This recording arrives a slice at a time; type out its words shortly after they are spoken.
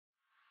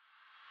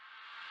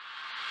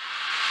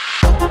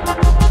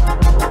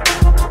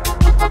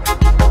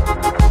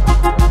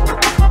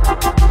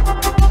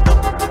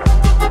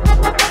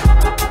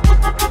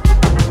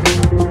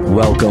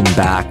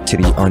welcome back to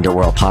the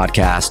Underworld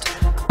Podcast.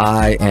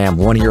 I am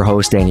one of your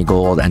hosts, Danny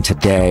Gold, and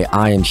today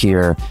I am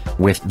here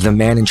with the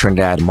man in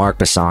Trinidad, Mark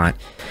Bassant.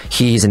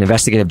 He's an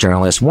investigative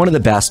journalist, one of the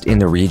best in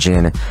the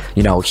region.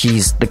 You know,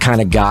 he's the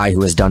kind of guy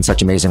who has done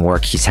such amazing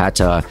work. He's had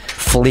to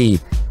flee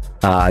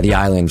the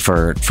island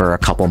for a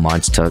couple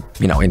months to,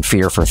 you know, in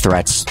fear for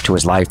threats to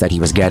his life that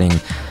he was getting.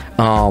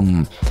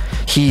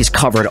 He's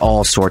covered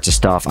all sorts of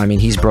stuff. I mean,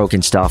 he's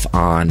broken stuff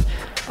on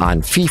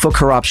FIFA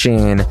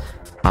corruption,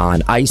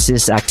 on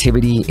ISIS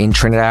activity in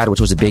Trinidad,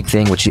 which was a big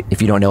thing, which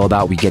if you don't know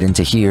about, we get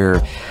into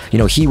here. You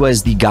know, he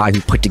was the guy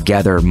who put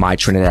together My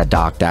Trinidad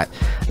Doc. That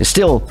is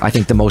still, I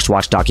think, the most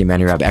watched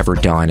documentary I've ever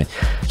done.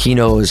 He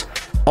knows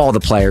all the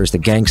players, the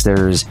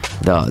gangsters,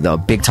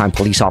 the big time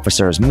police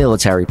officers,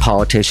 military,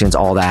 politicians,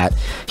 all that.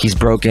 He's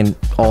broken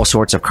all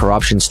sorts of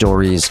corruption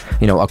stories,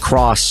 you know,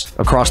 across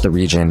the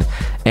region.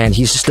 And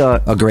he's just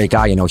a great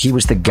guy. You know, he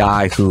was the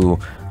guy who,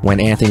 when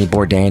Anthony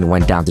Bourdain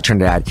went down to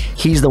Trinidad,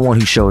 he's the one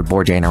who showed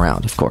Bourdain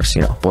around. Of course,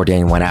 you know,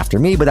 Bourdain went after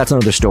me, but that's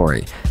another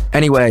story.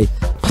 Anyway,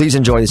 please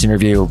enjoy this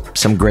interview.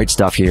 Some great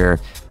stuff here.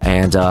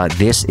 And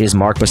this is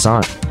Mark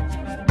Bassant.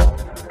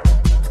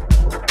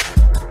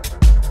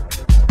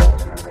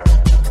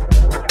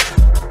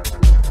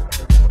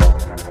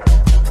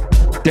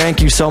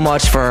 Thank you so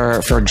much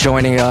for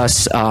joining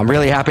us. I'm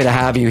really happy to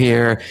have you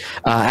here.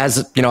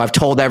 As you know, I've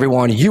told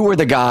everyone, you were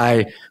the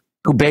guy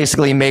who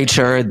basically made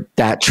sure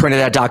that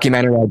Trinidad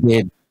documentary I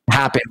did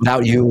happen.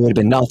 Without you, it would have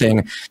been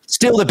nothing.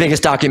 Still the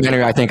biggest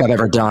documentary I think I've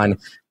ever done.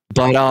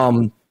 But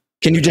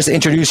can you just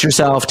introduce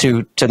yourself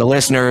to the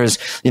listeners?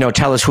 You know,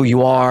 tell us who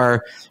you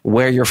are,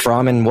 where you're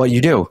from, and what you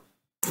do.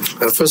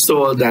 First of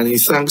all, Danny,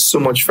 thanks so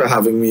much for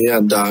having me.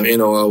 And, you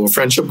know, our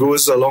friendship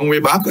goes a long way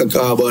back,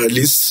 about at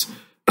least,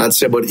 I'd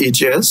say about 8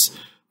 years.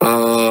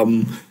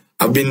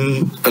 I've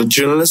been a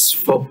journalist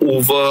for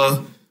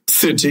over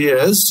 30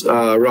 years,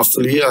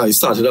 roughly. I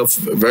started off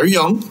very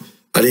young,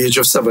 at the age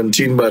of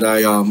 17, but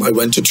I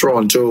went to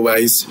Toronto where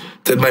I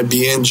did my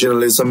BA in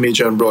journalism,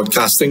 major in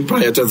broadcasting.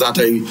 Prior to that,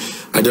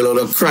 I did a lot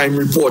of crime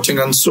reporting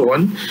and so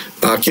on.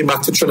 Came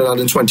back to Trinidad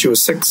in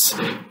 2006,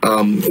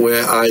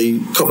 where I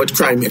covered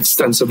crime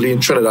extensively in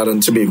Trinidad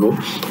and Tobago.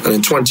 And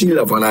in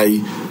 2011, I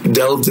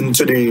delved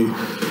into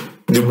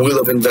the world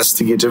of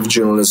investigative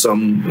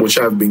journalism, which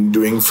I've been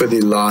doing for the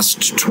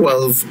last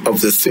 12 of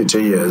the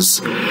 30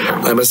 years.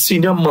 I'm a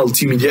senior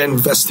multimedia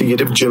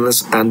investigative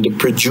journalist and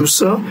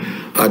producer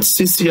at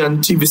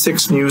CCN,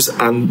 TV6 News,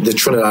 and the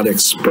Trinidad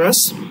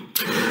Express.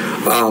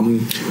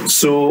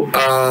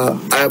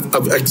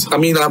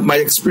 My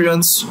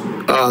experience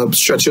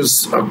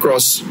stretches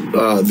across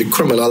the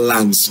criminal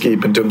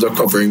landscape in terms of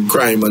covering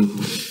crime and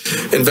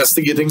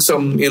investigating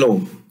some, you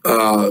know,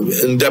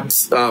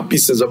 in-depth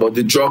pieces about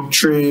the drug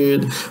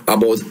trade,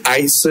 about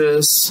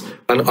ISIS,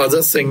 and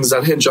other things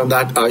that hinge on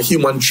that.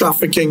 Human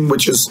trafficking,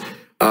 which is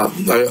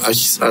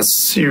a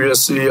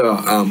seriously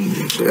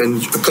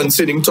and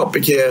concerning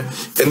topic here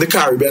in the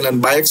Caribbean,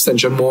 and by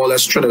extension, more or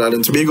less Trinidad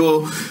and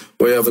Tobago,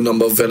 where you have a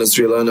number of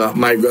Venezuelan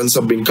migrants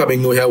have been coming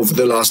here over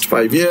the last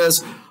 5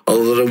 years. A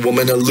lot of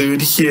women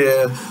allude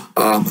here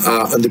on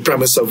the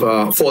premise of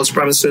false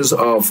premises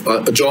of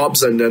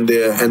jobs, and then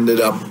they end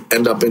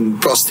up in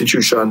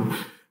prostitution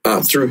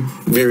through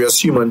various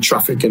human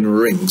trafficking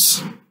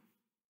rings.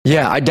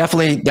 Yeah,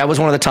 that was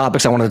one of the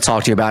topics I wanted to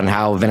talk to you about, and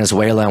how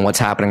Venezuela and what's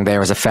happening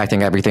there is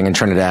affecting everything in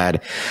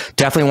Trinidad.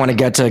 Definitely want to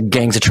get to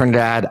gangs of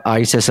Trinidad,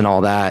 ISIS, and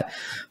all that.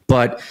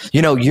 But,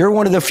 you know, you're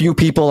one of the few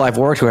people I've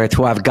worked with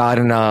who I've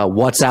gotten a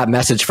WhatsApp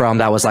message from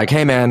that was like,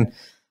 hey, man,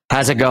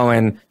 how's it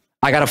going?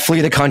 I got to flee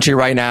the country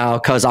right now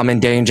because I'm in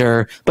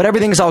danger, but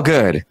everything's all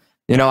good.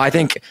 You know, I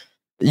think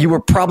you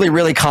were probably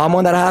really calm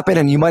when that happened,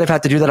 and you might have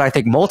had to do that, I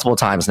think, multiple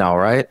times now,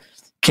 right?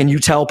 Can you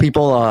tell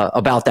people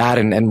about that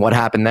and what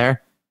happened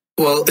there?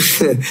 Well,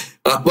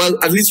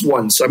 at least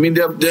once. I mean,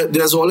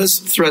 there's always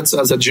threats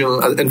as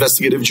an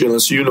investigative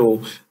journalist, you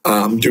know,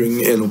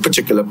 doing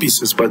particular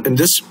pieces. But in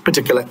this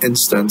particular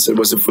instance, it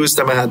was the first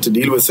time I had to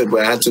deal with it,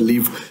 where I had to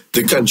leave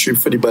the country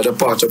for the better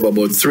part of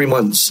about 3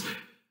 months.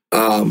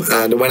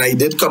 And when I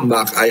did come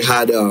back, I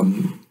had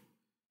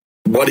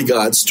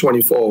bodyguards,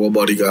 24-hour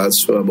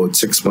bodyguards for about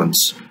 6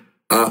 months.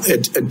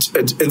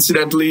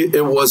 Incidentally,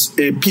 it was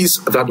a piece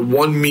that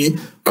won me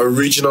a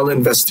regional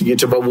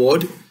investigative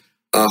award.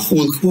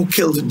 Who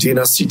killed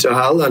Dina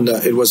Sitahal, and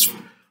it was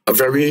a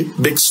very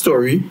big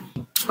story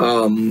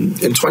in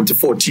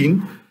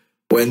 2014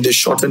 when they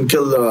shot and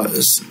killed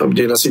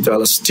Dina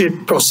Sitahal, a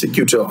state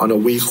prosecutor, on her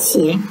way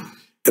home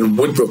in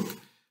Woodbrook.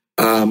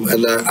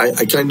 And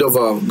I kind of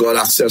got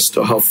access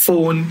to her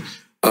phone,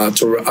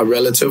 to a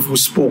relative who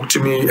spoke to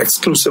me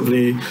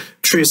exclusively,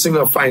 tracing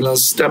her final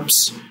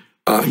steps,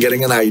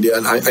 getting an idea.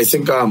 And I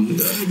think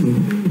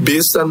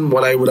based on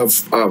what I would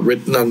have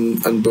written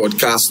and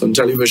broadcast on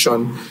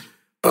television,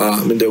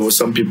 I mean, there were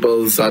some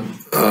people that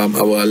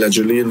were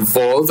allegedly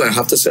involved. I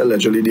have to say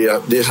allegedly.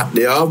 They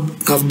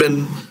have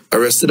been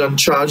arrested and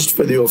charged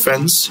for the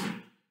offense.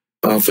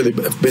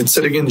 They've been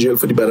sitting in jail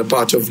for the better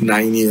part of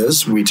 9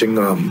 years, waiting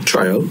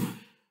trial.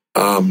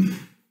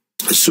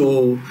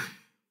 So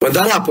when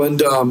that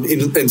happened,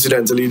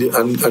 incidentally,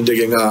 and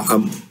digging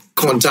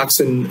contacts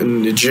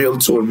in the jail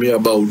told me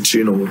about,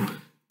 you know,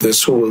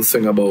 this whole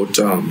thing about,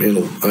 you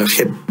know, a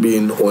hit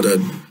being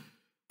ordered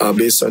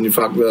based on the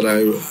fact that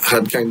I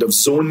had kind of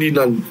zoned in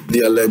on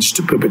the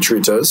alleged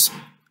perpetrators.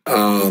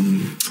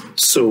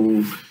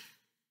 So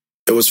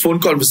there was phone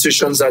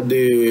conversations that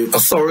the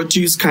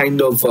authorities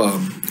kind of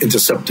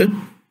intercepted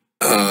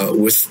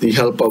with the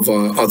help of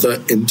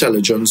other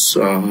intelligence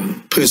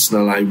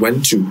personnel I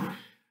went to.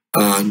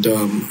 And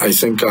I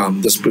think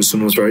this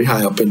person was very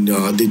high up in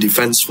the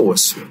defense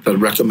force that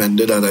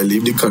recommended that I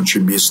leave the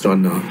country based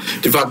on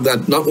the fact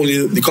that not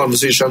only the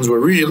conversations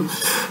were real,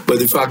 but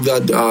the fact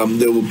that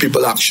there were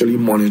people actually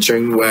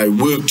monitoring where I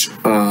worked,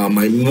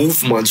 my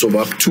movements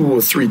over a 2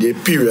 or 3 day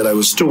period, I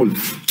was told.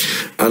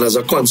 And as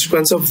a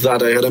consequence of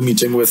that, I had a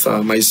meeting with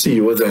my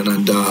CEO then,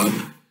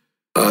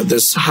 and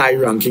this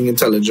high-ranking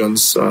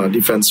intelligence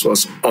defense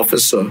force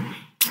officer,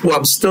 who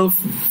I'm still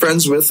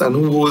friends with and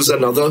who holds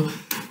another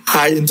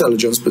high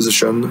intelligence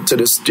position to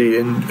this day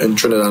in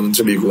Trinidad and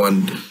Tobago.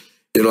 And,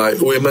 you know, I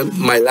owe him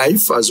my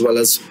life as well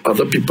as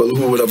other people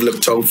who would have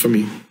looked out for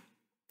me.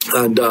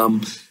 And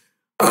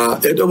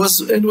it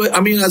was, I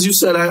mean, as you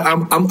said,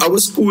 I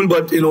was cool,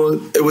 but, you know,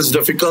 it was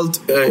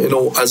difficult, you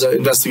know, as an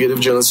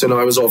investigative journalist. You know,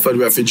 I was offered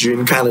refugee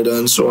in Canada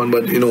and so on,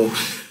 but, you know,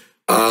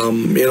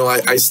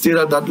 I stayed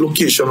at that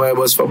location where I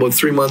was for about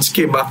 3 months,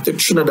 came back to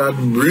Trinidad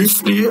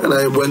briefly, and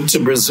I went to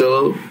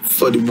Brazil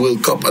for the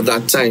World Cup at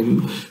that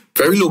time.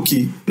 Very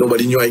low-key.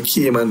 Nobody knew I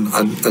came and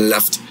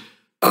left.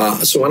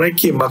 So when I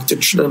came back to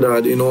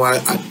Trinidad, you know, I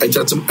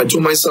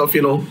told myself,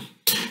 you know,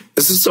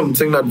 this is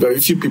something that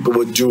very few people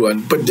would do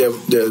and put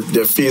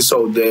their face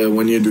out there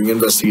when you're doing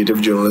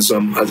investigative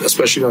journalism,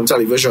 especially on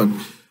television.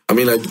 I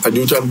mean, I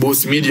do it on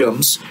both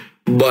mediums,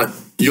 but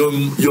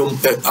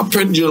a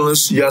print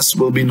journalist, yes,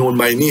 will be known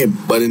by name,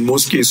 but in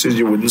most cases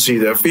you wouldn't see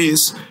their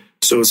face.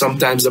 So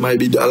sometimes it might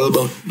be a little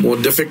bit more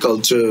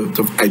difficult to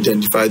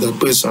identify that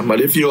person.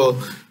 But if you're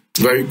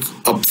very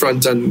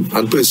upfront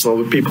and personal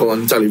with people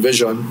on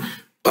television,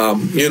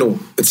 you know,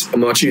 it's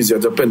much easier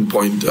to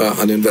pinpoint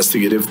an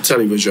investigative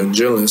television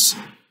journalist.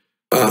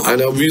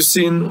 And we've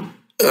seen,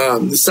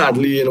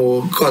 sadly, you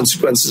know,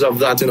 consequences of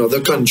that in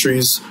other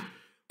countries,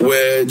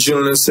 where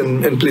journalists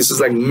in places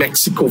like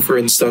Mexico, for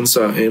instance,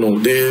 you know,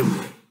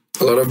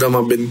 a lot of them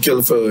have been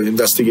killed for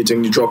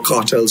investigating the drug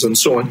cartels and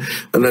so on.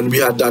 And then we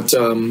had that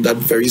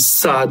very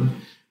sad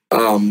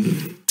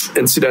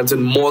incident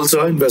in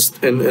Malta, in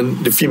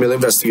the female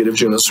investigative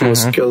journalist who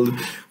was killed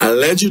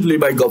allegedly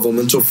by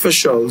government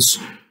officials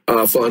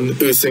for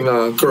unearthing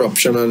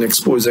corruption and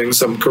exposing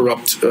some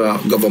corrupt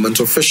government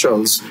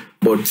officials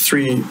about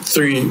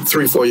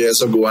 4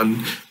 years ago.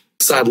 And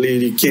sadly,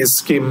 the case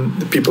came,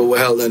 the people were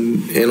held,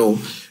 and, you know,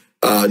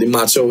 the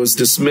matter was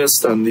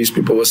dismissed and these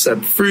people were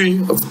set free.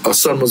 Our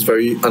son was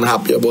very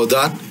unhappy about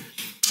that.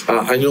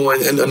 I know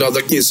in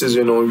other cases,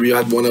 you know, we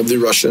had one of the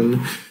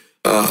Russian,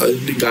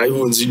 the guy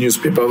who owns the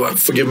newspaper,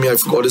 forgive me, I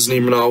forgot his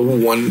name now, who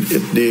won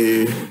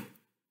the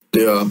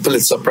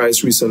Pulitzer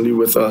Prize recently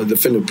with the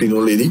Filipino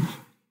lady,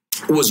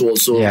 who was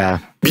also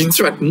being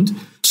threatened.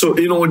 So,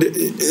 you know, it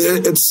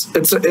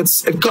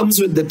comes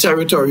with the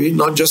territory,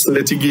 not just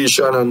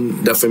litigation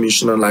and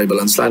defamation and libel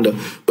and slander,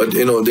 but,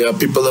 you know, there are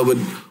people that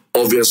would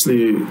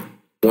obviously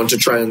want to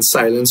try and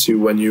silence you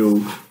when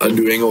you are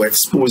doing or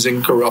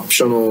exposing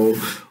corruption or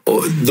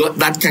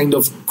that kind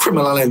of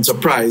criminal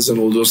enterprise and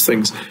all those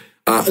things.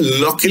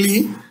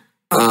 Luckily,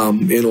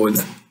 you know,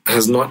 it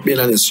has not been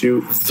an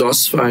issue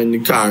thus far in the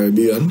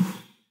Caribbean,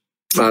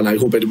 and I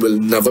hope it will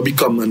never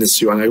become an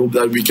issue, and I hope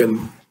that we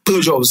can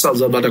purge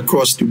ourselves of that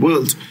across the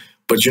world.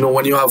 But, you know,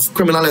 when you have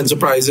criminal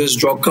enterprises,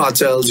 drug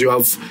cartels, you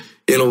have,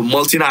 you know,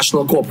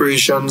 multinational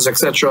corporations,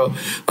 etc.,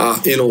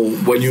 you know,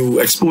 when you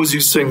expose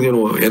these things, you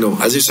know,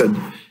 as you said,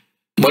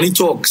 money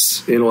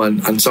talks, you know,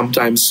 and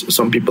sometimes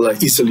some people are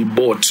easily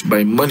bought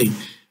by money.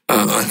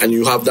 And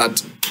you have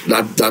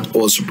that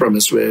also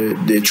premise where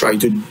they try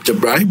to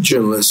bribe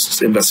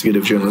journalists,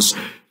 investigative journalists,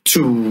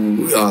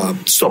 to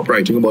stop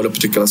writing about a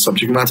particular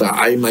subject matter.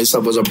 I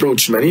myself was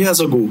approached many years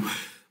ago,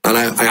 and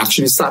I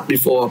actually sat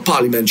before a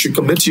parliamentary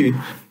committee.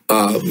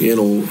 You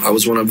know, I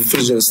was one of the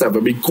first journalists to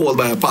ever be called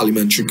by a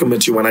parliamentary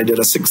committee when I did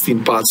a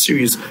 16-part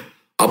series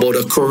about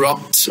a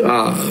corrupt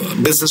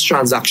business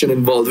transaction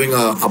involving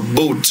a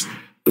boat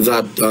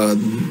that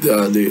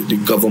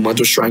the government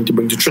was trying to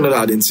bring to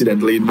Trinidad.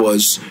 Incidentally, it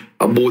was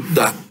a boat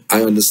that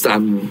I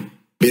understand,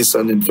 based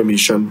on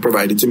information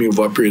provided to me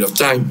over a period of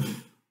time,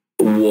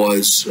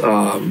 was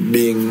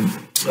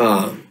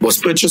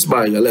purchased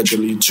by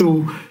allegedly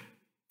 2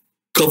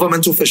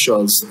 government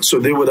officials. So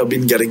they would have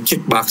been getting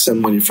kickbacks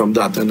and money from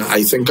that. And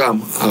I think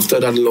after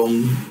that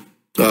long,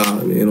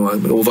 you know,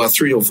 over a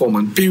 3 or 4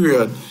 month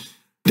period,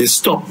 they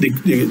stopped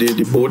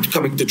the boat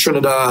coming to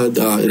Trinidad.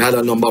 It had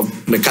a number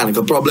of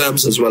mechanical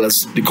problems, as well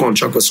as the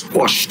contract was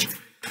squashed.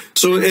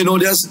 So, you know,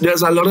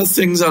 there's a lot of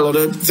things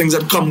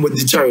that come with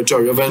the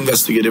territory of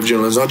investigative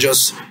journalism, not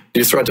just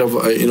the threat of,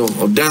 you know,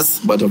 of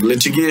death, but of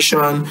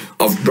litigation,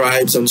 of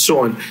bribes, and so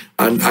on.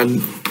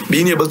 And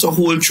being able to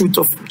hold true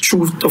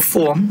to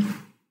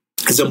form,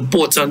 It's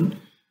important.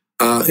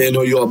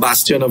 You're a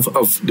bastion of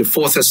the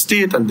fourth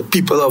estate and the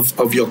people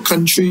of your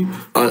country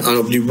and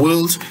of the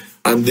world,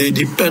 and they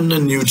depend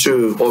on you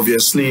to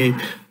obviously,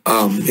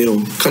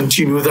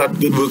 continue that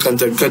good work and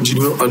to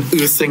continue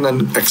unearthing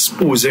and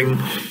exposing,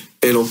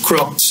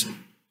 corrupt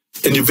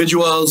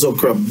individuals or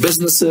corrupt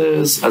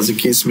businesses, as the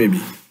case may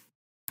be.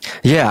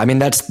 Yeah, I mean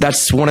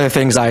that's one of the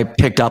things I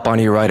picked up on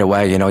you right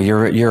away.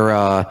 You're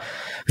a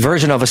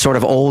version of a sort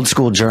of old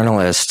school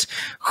journalist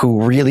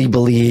who really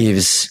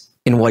believes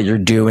in what you're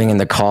doing in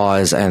the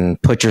cause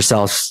and put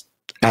yourself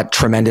at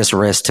tremendous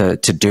risk to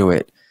do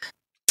it.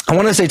 I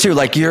want to say too,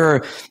 like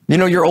you're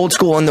old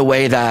school in the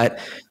way that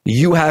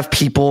you have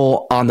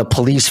people on the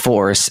police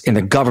force, in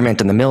the government,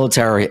 in the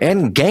military,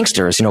 and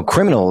gangsters,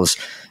 criminals,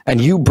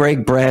 and you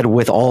break bread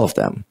with all of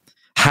them.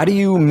 How do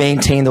you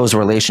maintain those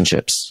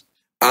relationships?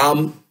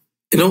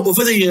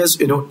 Over the years,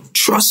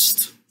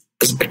 trust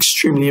is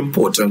extremely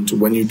important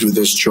when you do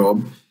this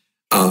job.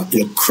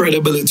 Your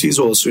credibility is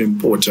also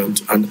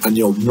important, and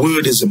your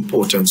word is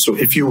important. So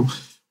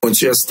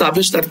once you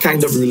establish that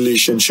kind of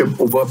relationship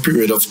over a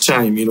period of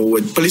time,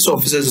 with police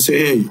officers say,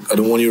 hey, I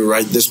don't want you to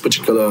write this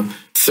particular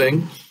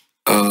thing.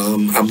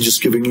 I'm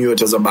just giving you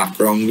it as a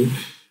background,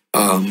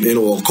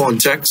 or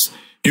context.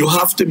 You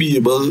have to be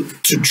able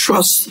to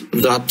trust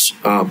that,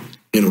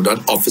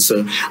 that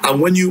officer.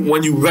 And when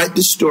you write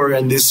the story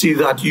and they see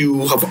that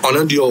you have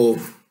honored your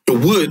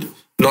word,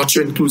 not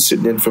to include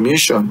certain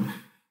information,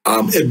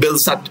 it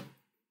builds that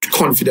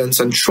confidence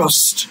and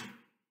trust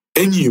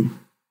in you,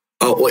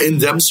 or in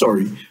them,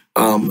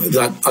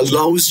 that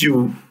allows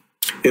you,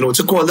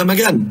 to call them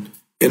again,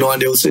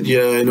 and they'll say,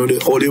 yeah,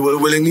 or they will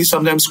willingly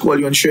sometimes call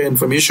you and share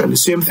information. The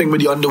same thing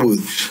with the underworld.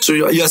 So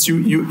yes,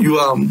 you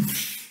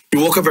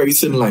walk a very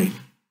thin line,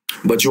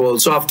 but you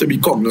also have to be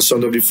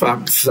cognizant of the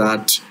fact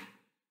that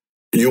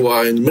you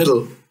are in the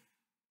middle.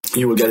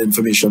 You will get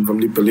information from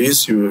the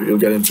police, you'll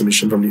get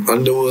information from the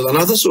underworld and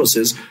other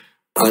sources,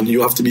 and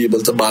you have to be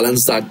able to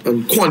balance that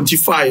and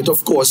quantify it,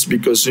 of course,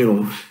 because,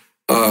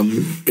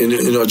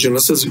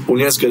 journalists is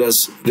only as good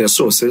as their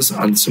sources,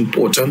 and it's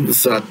important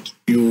that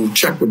you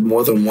check with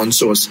more than one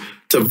source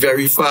to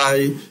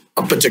verify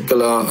a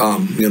particular,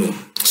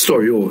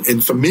 story or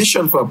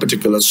information for a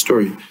particular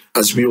story.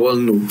 As we all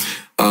know,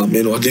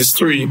 at least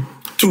 2,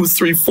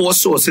 3, 4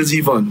 sources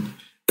even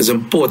is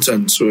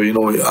important. So,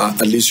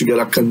 at least you get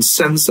a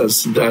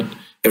consensus that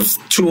if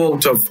 2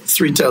 out of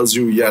 3 tells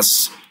you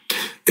yes,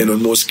 in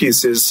most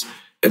cases,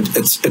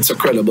 it's a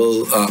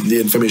credible, the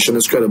information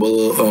is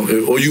credible,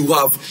 or you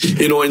have,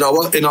 in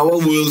our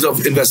world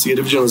of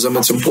investigative journalism,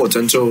 it's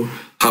important to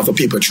have a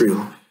paper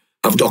trail,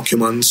 have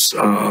documents,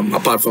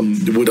 apart from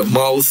the word of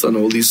mouth and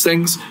all these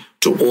things,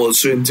 to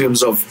also in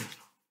terms of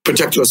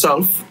protect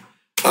yourself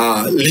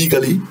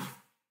legally,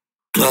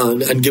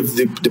 and give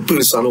the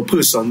person or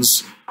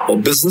persons or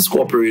business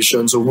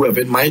corporations or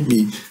whoever it might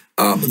be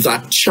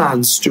that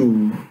chance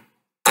to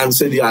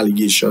answer the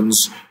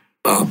allegations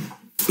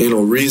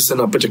raised in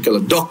a particular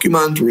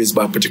document, raised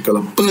by a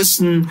particular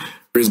person,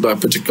 raised by a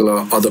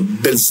particular other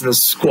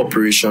business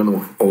corporation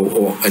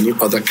or any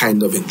other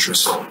kind of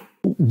interest.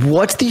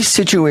 What's the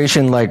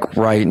situation like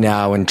right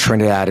now in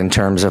Trinidad in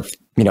terms of,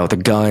 the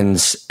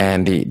guns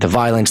and the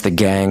violence, the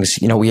gangs?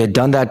 We had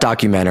done that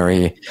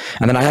documentary,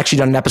 and then I actually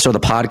done an episode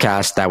of the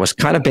podcast that was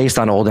kind of based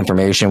on old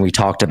information. We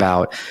talked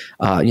about,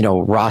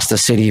 Rasta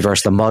City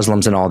versus the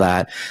Muslims and all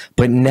that.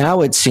 But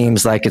now it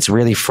seems like it's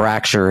really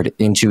fractured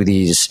into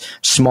these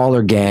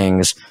smaller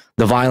gangs.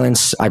 The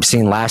violence I've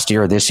seen last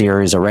year or this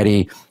year is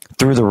already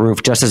through the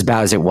roof, just as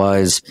bad as it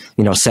was,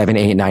 7,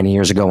 8, 9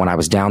 years ago when I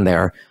was down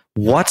there.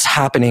 What's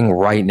happening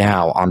right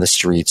now on the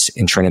streets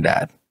in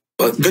Trinidad?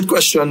 Good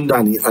question,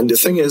 Danny. And the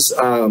thing is,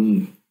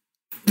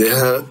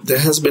 there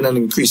has been an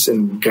increase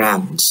in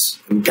gangs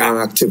and gang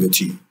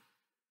activity.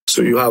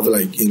 So you have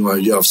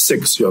you have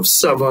 6, you have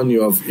 7,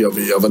 you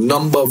have a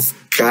number of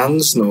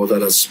gangs now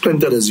that are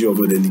splintered, as you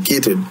have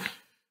indicated,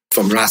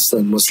 from Rasta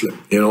and Muslim,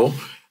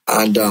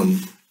 and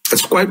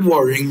it's quite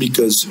worrying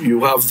because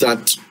you have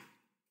that.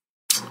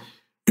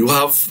 You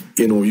have,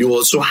 you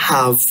also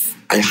have.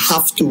 I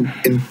have to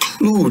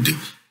include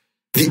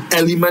the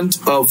element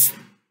of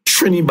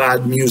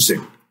Trinidad music,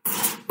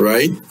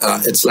 right?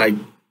 It's like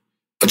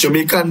a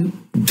Jamaican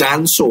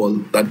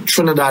dancehall that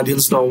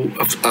Trinidadians now,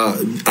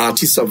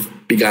 artists have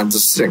begun to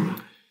sing.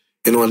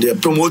 And they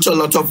promote a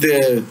lot of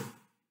their,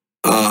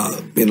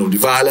 the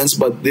violence,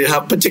 but they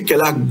have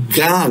particular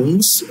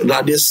gangs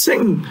that they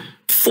sing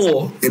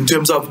for in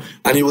terms of,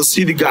 and you will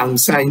see the gang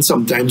signs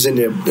sometimes in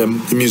their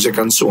music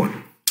and so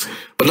on.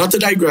 But not to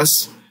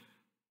digress,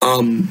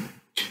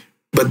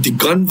 but the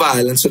gun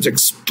violence has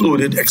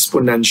exploded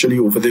exponentially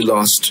over the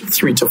last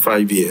 3 to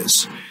 5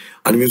 years,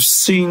 and we've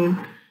seen,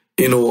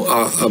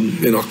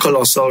 a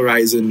colossal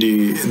rise in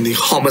the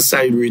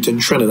homicide rate in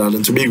Trinidad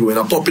and Tobago. In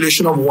a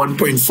population of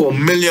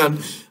 1.4 million,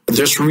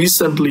 just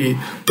recently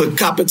per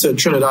capita,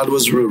 Trinidad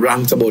was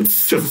ranked about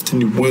 5th in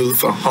the world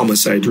for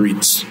homicide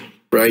rates,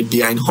 right,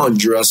 behind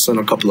Honduras and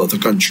a couple other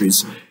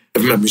countries,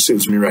 if memory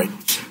serves me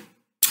right.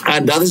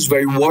 And that is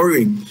very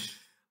worrying.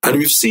 And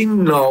we've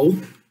seen now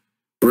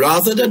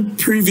rather than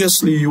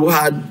previously you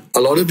had a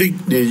lot of the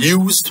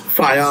used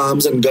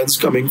firearms and guns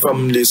coming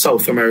from the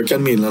South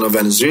American mainland of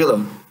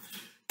Venezuela,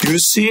 you're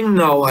seeing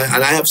now,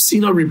 and I have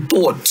seen a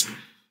report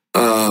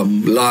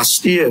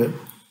last year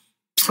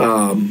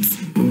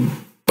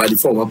by the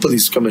former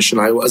police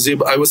commissioner. I was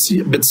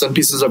seeing bits and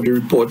pieces of the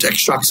report,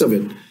 extracts of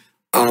it,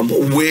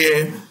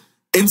 where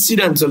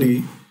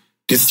incidentally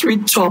the three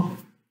top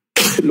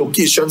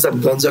locations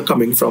that guns are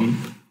coming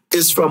from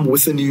is from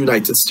within the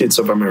United States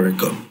of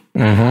America.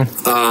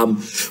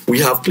 We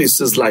have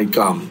places like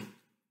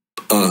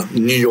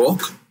New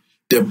York,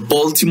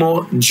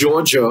 Baltimore,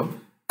 Georgia,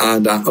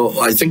 and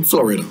I think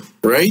Florida,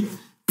 right?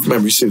 If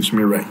memory serves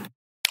me right.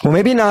 Well,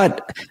 maybe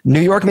not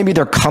New York. Maybe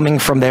they're coming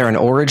from there in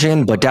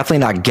origin, but definitely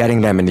not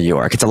getting them in New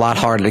York. It's a lot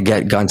harder to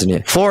get guns in New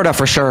York. Florida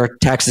for sure.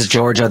 Texas,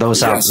 Georgia. Those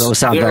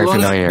sound very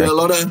familiar. There are a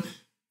lot of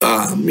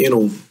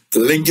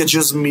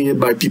linkages made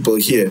by people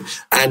here,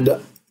 and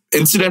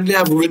incidentally,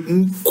 I've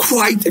written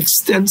quite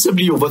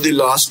extensively over the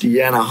last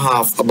year and a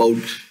half about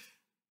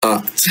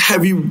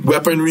heavy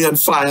weaponry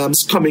and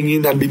firearms coming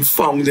in and being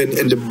found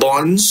in the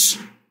bonds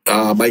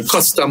by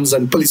customs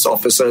and police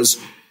officers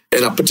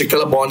in a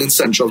particular bond in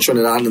central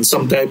Trinidad, and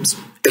sometimes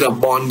in a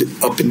bond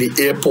up in the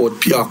airport,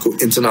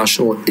 Piarco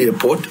International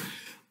Airport.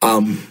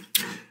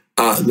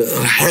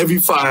 The heavy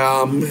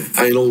firearm,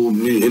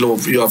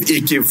 you have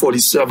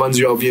AK-47s,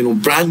 you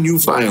have, brand new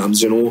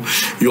firearms, you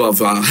have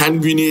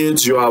hand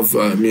grenades, you have,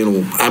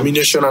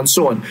 ammunition and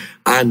so on.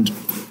 And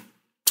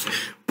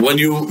when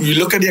you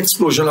look at the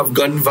explosion of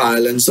gun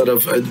violence that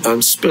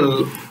have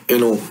spilled,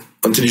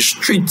 onto the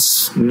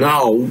streets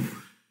now,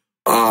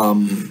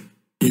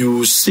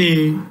 you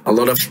see a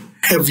lot of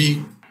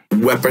heavy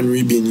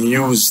weaponry being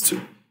used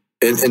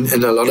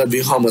in a lot of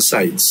the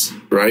homicides,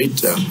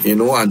 right?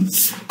 And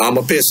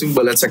armor-piercing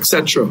bullets,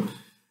 etc.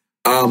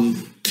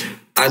 And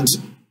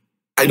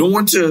I don't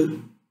want to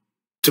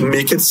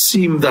make it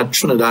seem that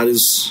Trinidad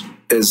is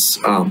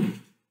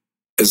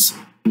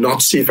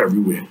not safe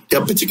everywhere.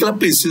 There are particular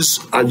places,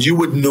 and you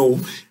would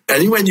know,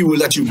 anywhere you will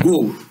let you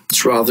go.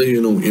 It's rather,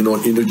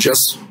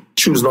 just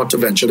choose not to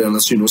venture there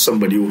unless you know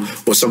somebody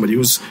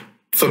who's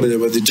familiar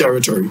with the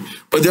territory.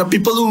 But there are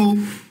people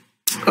who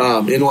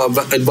are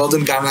involved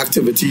in gang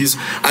activities,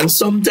 and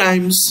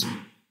sometimes,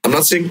 I'm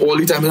not saying all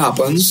the time it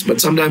happens, but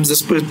sometimes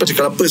this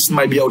particular person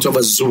might be out of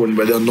a zone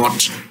where they're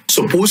not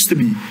supposed to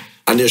be,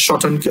 and they're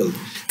shot and killed.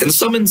 In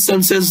some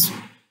instances,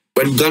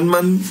 when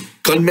gunmen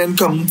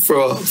come for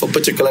a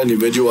particular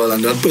individual,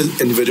 and that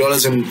individual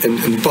is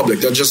in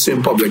public, they're just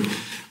in public,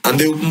 and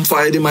they open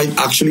fire, they might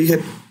actually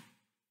hit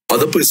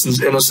other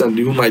persons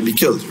innocently who might be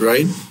killed,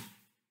 right?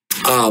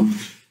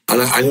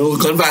 And I know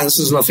gun violence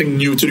is nothing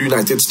new to the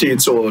United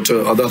States or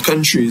to other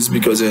countries,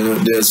 because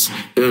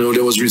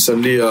there was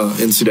recently an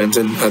incident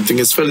in, I think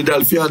it's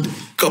Philadelphia, a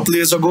couple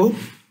years ago,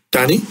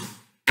 Danny?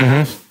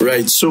 Mm-hmm.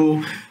 Right.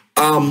 So,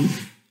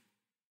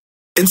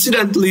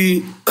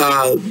 incidentally,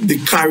 the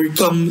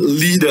CARICOM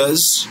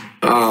leaders,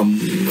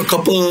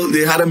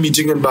 they had a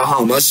meeting in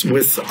Bahamas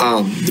with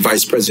the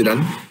Vice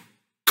President,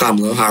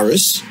 Kamala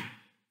Harris.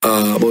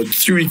 About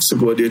 3 weeks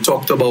ago, they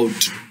talked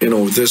about,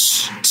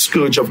 this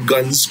scourge of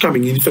guns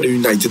coming in for the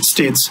United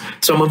States.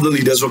 Some of the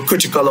leaders were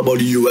critical about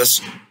the U.S.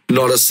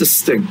 not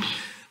assisting.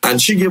 And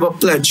she gave a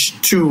pledge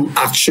to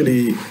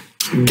actually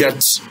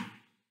get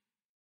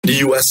the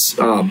U.S.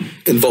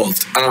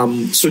 involved.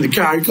 So the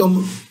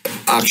CARICOM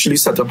actually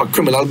set up a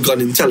criminal gun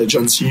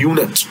intelligence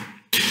unit,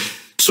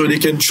 so they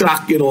can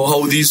track,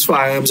 how these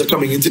firearms are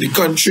coming into the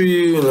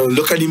country,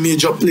 look at the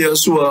major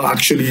players who are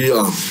actually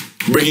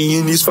bringing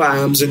in these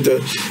firearms into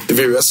the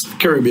various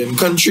Caribbean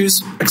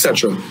countries,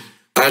 etc.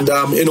 And,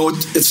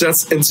 it's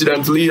just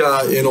incidentally,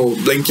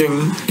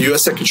 Blinken,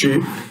 U.S.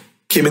 Secretary,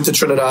 came into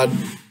Trinidad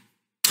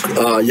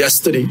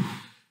yesterday,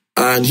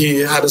 and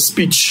he had a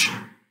speech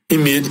he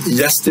made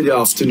yesterday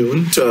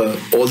afternoon to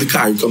all the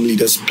CARICOM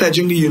leaders,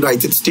 pledging the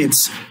United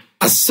States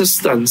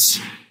assistance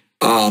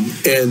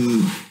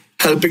in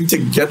helping to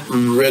get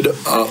rid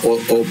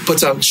or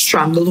put a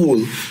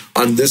stranglehold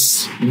on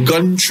this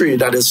gun trade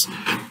that is,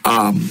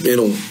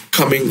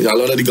 coming, a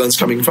lot of the guns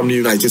coming from the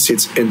United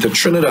States into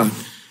Trinidad.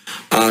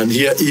 And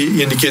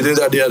he indicated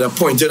that they had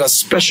appointed a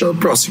special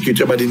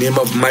prosecutor by the name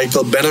of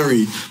Michael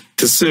Benary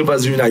to serve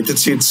as the United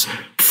States'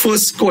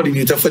 first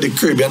coordinator for the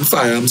Caribbean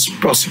firearms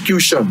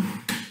prosecution.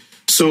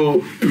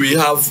 So we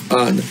have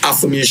an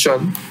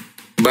affirmation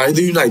by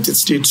the United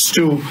States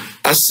to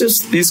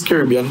assist these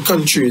Caribbean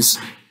countries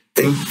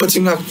in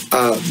putting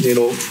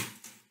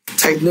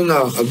tightening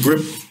a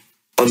grip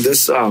on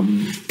this,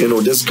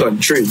 this gun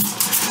trade.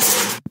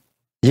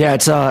 Yeah,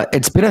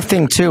 it's been a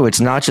thing too. It's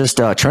not just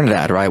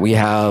Trinidad, right? We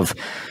have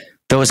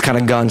those kind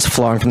of guns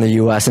flowing from the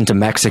U.S. into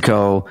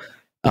Mexico,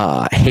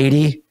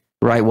 Haiti,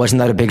 right? Wasn't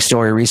that a big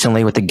story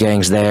recently with the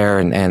gangs there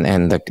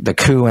and the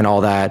coup and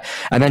all that?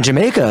 And then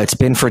Jamaica, it's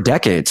been for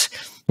decades.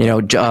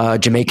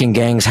 Jamaican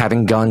gangs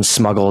having guns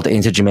smuggled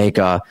into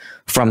Jamaica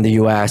from the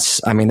U.S.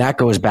 I mean, that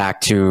goes back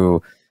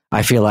to,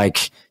 I feel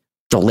like,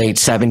 the late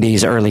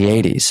 70s, early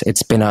 80s.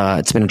 It's been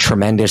a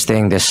tremendous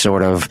thing, this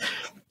sort of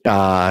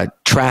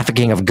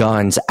trafficking of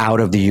guns out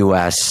of the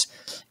U.S.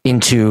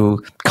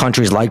 into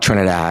countries like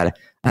Trinidad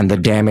and the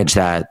damage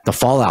the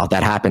fallout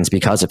that happens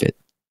because of it.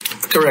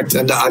 Correct.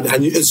 And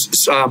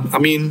it's,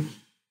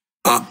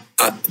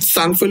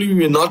 thankfully,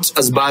 we're not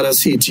as bad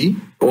as Haiti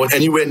or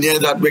anywhere near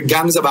that, where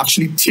gangs have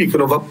actually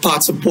taken over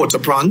parts of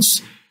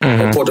Port-au-Prince,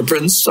 or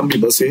Port-au-Prince, some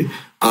people say,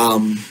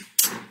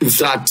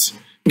 that,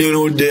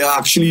 they are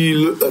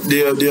actually,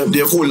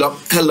 they're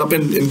held up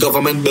in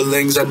government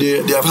buildings, and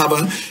they have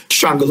a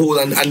stranglehold.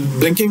 And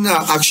Blinken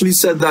actually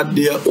said that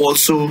they are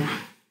also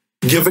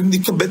giving the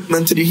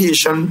commitment to the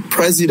Haitian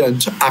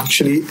president to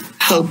actually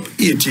help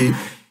Haiti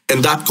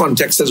in that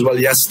context as well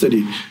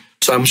yesterday.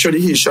 So I'm sure the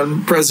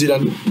Haitian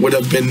president would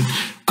have been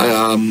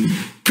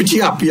pretty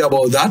happy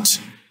about that.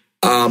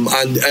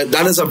 And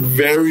that is a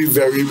very,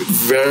 very,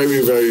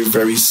 very, very,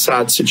 very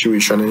sad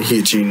situation in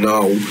Haiti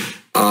now.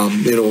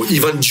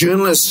 Even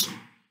journalists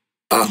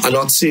are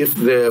not safe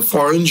there.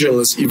 Foreign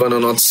journalists even are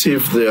not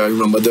safe there. I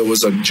remember there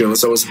was a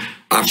journalist that was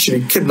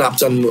actually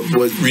kidnapped and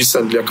was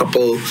recently, a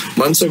couple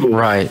months ago.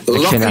 Right.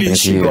 Luckily,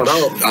 she got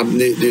out.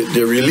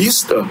 They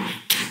released her.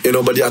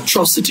 But the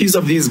atrocities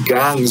of these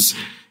gangs,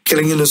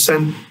 killing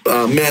innocent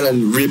men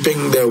and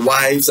raping their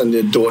wives and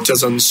their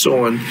daughters and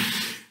so on,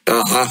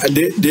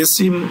 they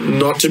seem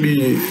not to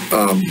be,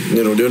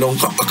 they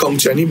don't account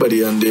to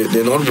anybody, and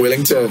they're not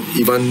willing to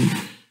even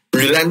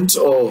relent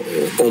or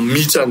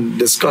meet and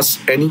discuss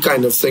any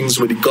kind of things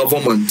with the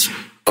government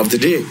of the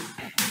day.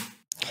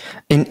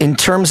 In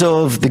terms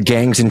of the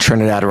gangs in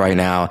Trinidad right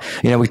now,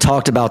 we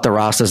talked about the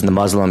Rastas and the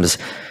Muslims.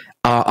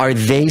 Are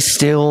they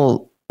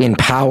still in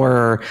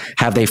power?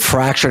 Have they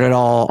fractured at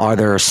all? Are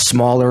there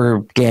smaller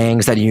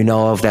gangs that you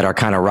know of that are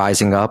kind of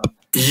rising up?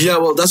 Yeah,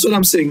 well, that's what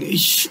I'm saying.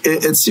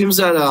 It seems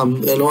that a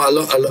lot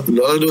of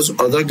those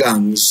other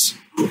gangs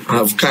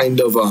have kind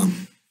of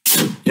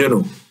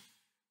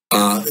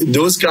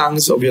those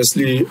gangs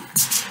obviously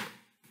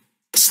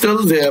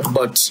still there,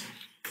 but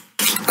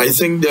I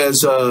think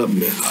there's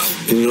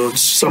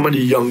some of the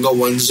younger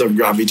ones have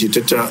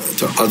gravitated to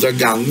other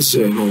gangs,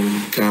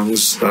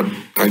 gangs that,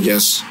 I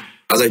guess,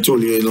 as I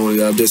told you,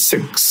 they have the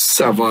 6,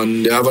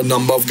 7. They have a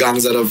number of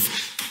gangs that have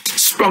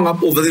sprung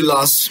up over the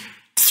last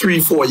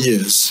 3-4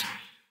 years,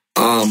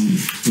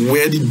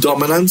 where the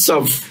dominance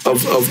of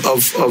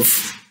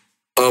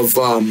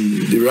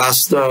the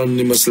Rasta and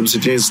the Muslim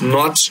city is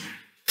not.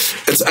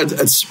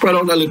 It's spread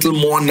out a little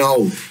more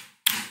now,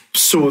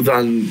 so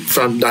than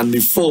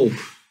before.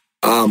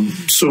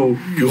 So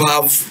you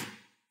have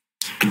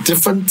a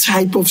different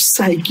type of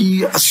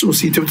psyche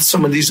associated with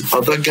some of these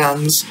other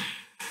gangs,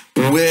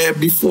 where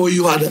before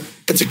you had a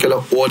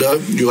particular order,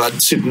 you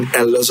had certain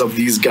elders of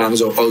these gangs,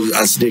 or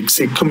as they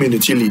say,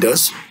 community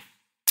leaders.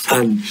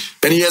 And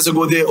many years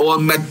ago, they all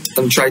met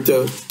and tried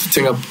to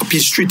think of a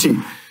peace treaty.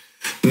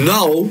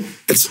 Now,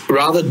 it's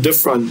rather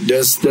different.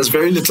 There's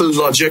very little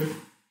logic,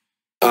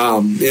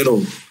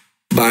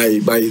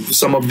 by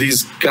some of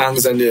these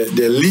gangs and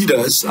their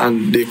leaders,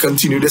 and they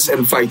continue this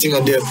infighting,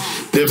 and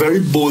they're very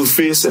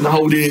bold-faced in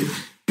how they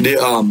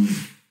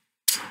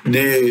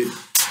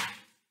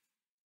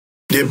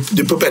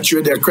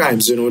perpetuate their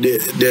crimes.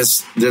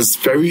 There's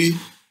very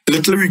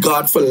little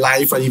regard for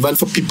life and even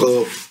for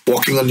people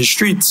walking on the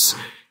streets.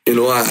 And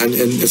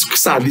it's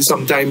sadly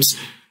sometimes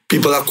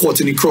people are caught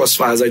in the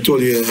crossfire, as I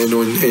told you, in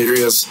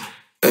areas,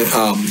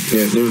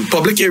 in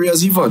public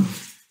areas even.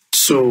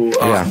 So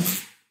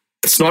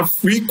it's not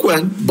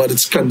frequent, but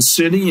it's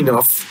concerning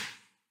enough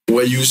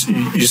where you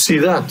see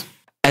that.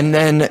 And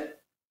then,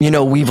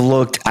 we've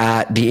looked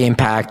at the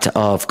impact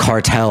of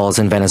cartels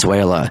in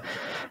Venezuela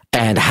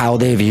and how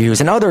they've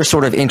used, and other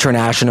sort of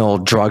international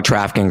drug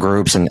trafficking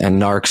groups and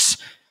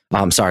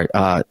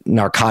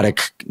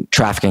narcotic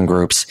trafficking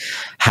groups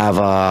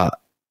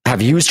have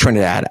used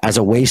Trinidad as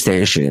a way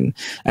station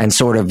and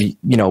sort of,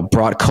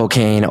 brought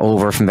cocaine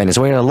over from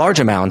Venezuela, large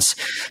amounts,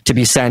 to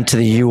be sent to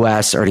the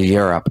US or to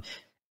Europe.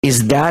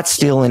 Is that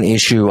still an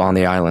issue on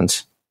the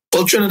island?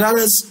 Well, Trinidad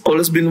has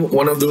always been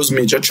one of those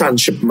major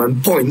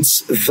transshipment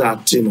points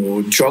that,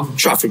 drug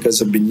traffickers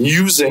have been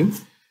using.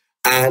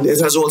 And it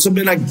has also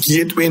been a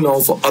gateway now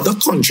for other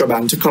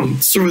contraband to come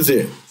through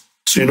there.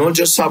 So you don't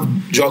just have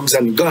drugs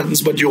and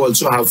guns, but you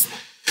also have,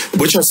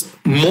 which has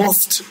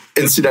morphed,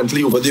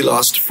 incidentally, over the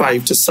last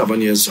 5 to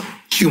 7 years,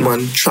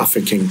 human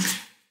trafficking.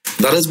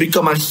 That has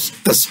become a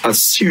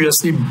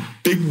seriously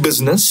big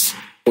business,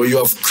 where you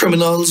have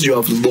criminals, you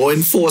have law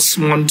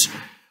enforcement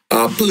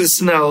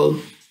personnel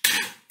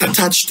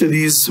attached to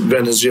these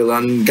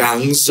Venezuelan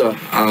gangs that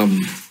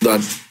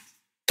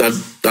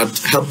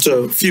help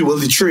to fuel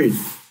the trade.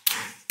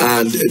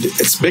 And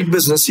it's big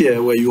business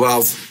here, where you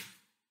have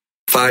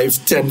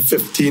 5, 10,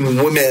 15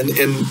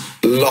 women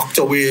locked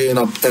away in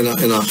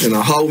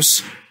a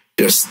house.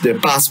 Yes, their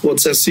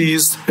passports are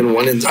seized.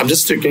 I'm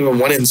just taking in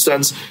one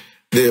instance.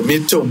 They're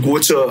made to go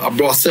to a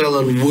brothel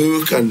and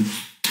work and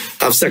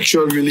have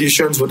sexual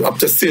relations with up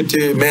to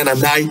 30 men a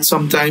night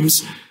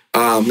sometimes,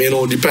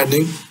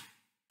 depending.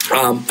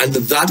 And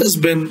that has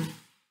been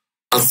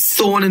a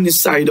thorn in the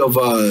side of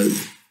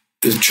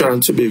the Trinidad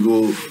and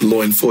Tobago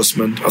law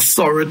enforcement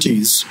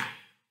authorities,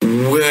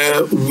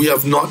 where we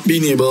have not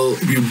been able,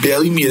 we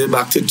barely made it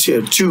back to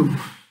tier 2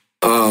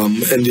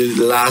 in the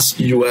last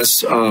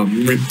US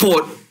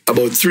report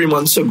about 3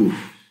 months ago,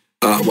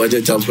 where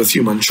they dealt with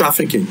human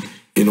trafficking.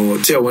 You know,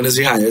 tier 1 is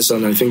the highest,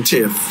 and I think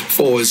tier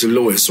 4 is the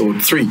lowest, or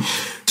 3.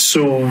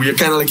 So we're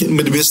kind of like in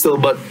midway still,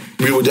 but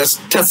we were just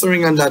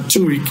tethering on that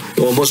 2 week,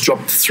 almost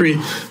dropped to 3.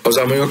 I was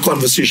having a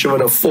conversation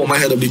with a former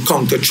head of the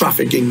counter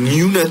trafficking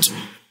unit,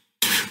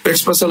 who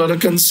expressed a lot of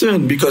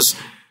concern because,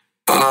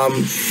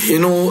 you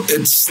know,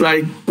 it's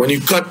like when you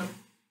cut,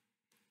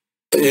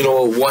 you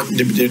know,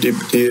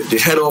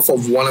 the head off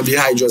of one of the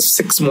hydras,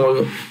 6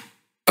 more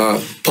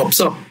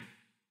pops up,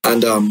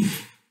 and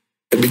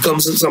it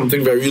becomes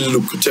something very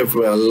lucrative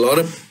where a lot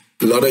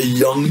of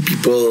young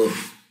people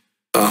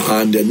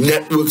and their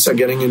networks are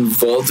getting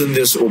involved in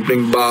this,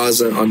 opening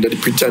bars under the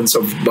pretense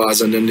of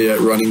bars, and then they're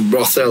running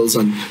brothels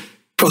and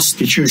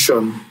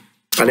prostitution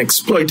and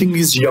exploiting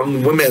these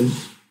young women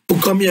who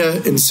come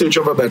here in search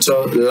of a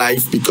better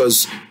life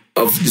because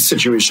of the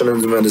situation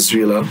in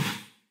Venezuela,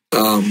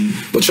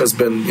 which has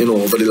been, you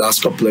know, over the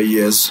last couple of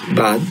years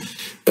bad.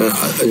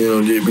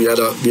 You know, we had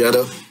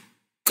a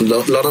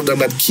lot of them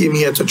that came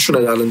here to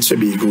Trinidad and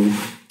Tobago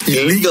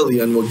illegally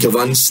and were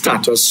given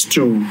status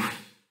to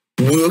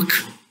work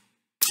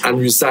and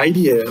reside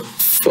here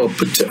for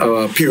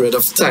a period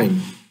of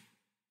time.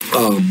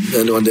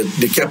 And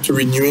they kept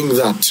renewing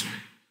that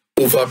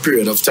over a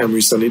period of time.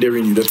 Recently, they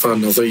renewed it for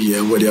another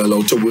year where they're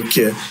allowed to work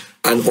here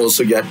and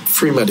also get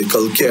free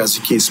medical care, as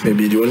the case may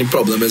be. The only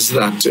problem is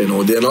that, you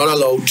know, they're not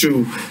allowed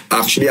to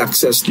actually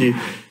access the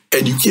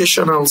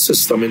educational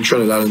system in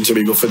Trinidad and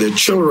Tobago for their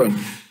children.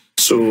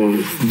 So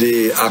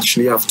they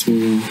actually have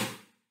to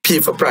pay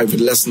for private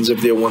lessons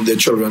if they want their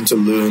children to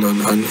learn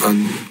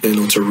and you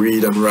know, to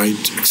read and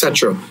write,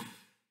 etc.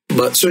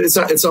 But so it's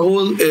a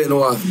whole, you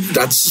know,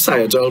 that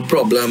societal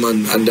problem,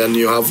 and then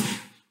you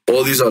have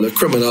all these other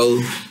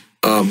criminal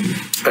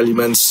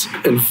elements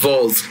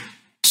involved.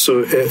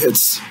 So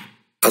it's,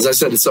 as I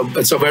said, it's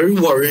a very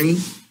worrying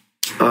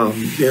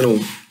you know,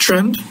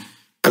 trend,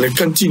 and it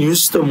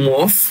continues to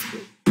morph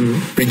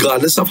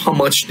regardless of how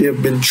much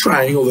they've been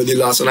trying over the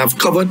last, and I've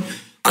covered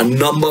a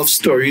number of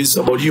stories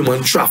about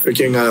human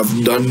trafficking.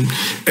 I've done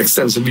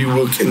extensively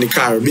work in the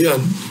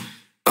Caribbean,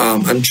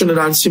 and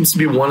Trinidad seems to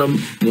be one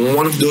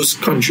of those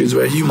countries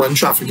where human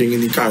trafficking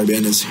in the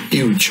Caribbean is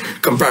huge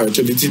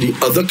comparatively to the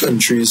other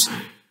countries,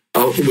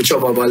 which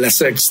are of a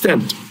lesser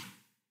extent,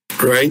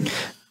 right?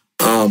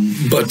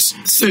 But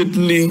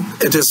certainly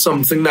it is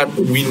something that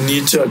we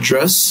need to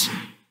address,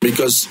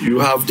 because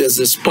there's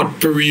this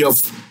potpourri of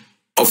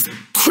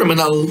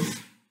criminal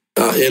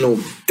you know,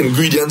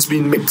 ingredients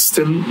being mixed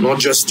in, not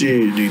just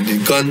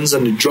the guns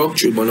and the drug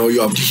trade, but now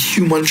you have the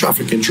human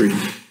trafficking trade.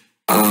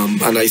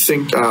 And I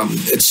think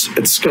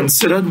it's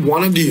considered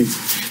one of the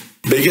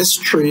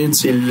biggest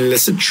trades,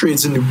 illicit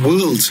trades in the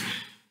world,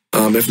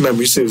 if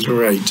memory serves me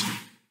right.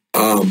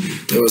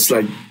 It was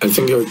like, I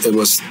think it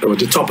was at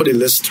the top of the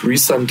list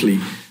recently,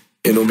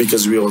 you know,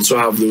 because we also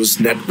have those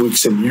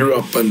networks in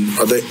Europe and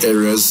other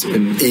areas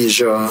in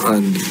Asia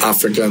and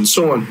Africa and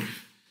so on.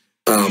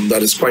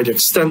 That is quite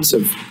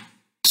extensive.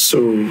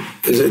 So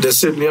there's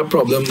certainly a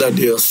problem that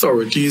the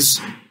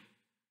authorities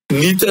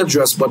need to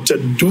address, but to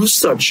do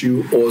such,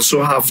 you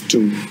also have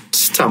to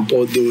stamp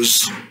out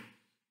those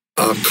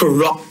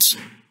corrupt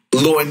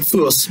law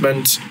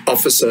enforcement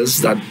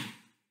officers that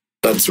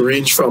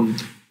range from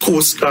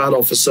Coast Guard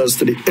officers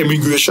to the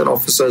immigration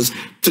officers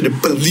to the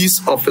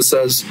police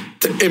officers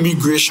to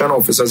immigration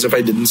officers, if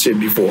I didn't say it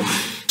before.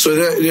 So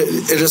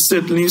it is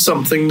certainly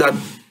something that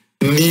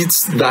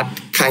needs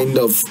that kind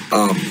of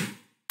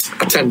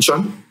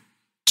attention,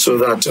 so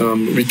that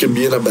we can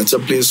be in a better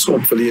place,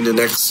 hopefully in the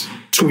next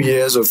 2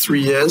 years or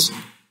 3 years,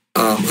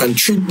 and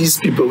treat these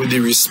people with the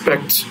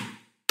respect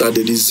that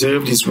they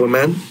deserve, these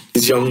women,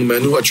 these young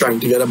men who are trying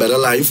to get a better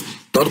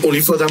life, not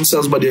only for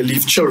themselves, but they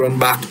leave children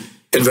back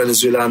in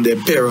Venezuela and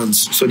their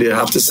parents, so they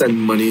have to send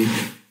money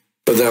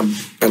for them.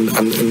 And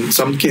in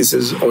some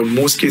cases, or in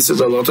most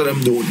cases, a lot of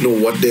them don't know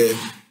what their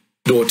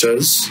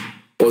daughters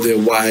or their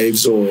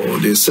wives or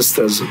their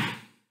sisters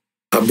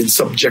have been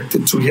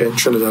subjected to here in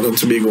Trinidad and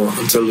Tobago,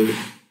 until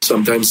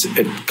sometimes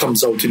it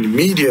comes out in the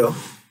media,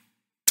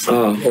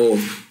 or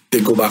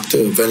they go back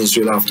to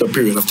Venezuela after a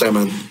period of time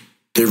and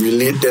they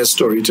relate their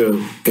story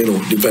to, you know,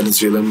 the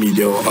Venezuelan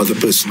media or other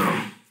personnel.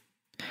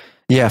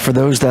 Yeah, for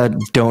those that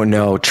don't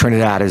know,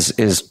 Trinidad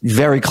is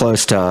very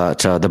close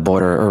to the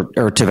border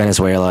or to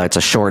Venezuela. It's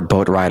a short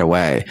boat ride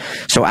away.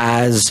 So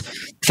as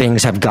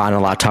things have gotten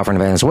a lot tougher in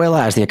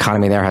Venezuela, as the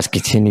economy there has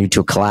continued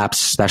to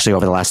collapse, especially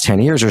over the last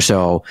 10 years or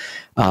so,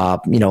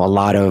 you know, a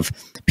lot of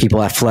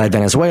people have fled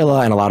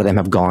Venezuela and a lot of them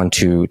have gone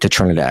to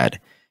Trinidad.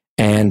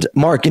 And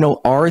Mark, you know,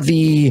 are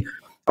the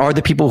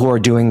people who are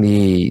doing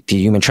the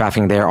human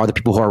trafficking there, are the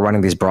people who are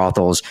running these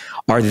brothels,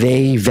 are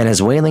they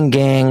Venezuelan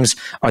gangs?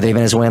 Are they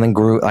Venezuelan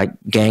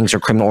gangs or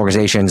criminal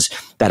organizations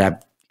that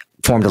have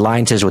formed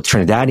alliances with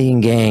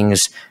Trinidadian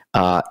gangs?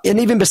 And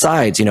even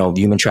besides, you know,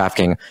 human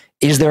trafficking,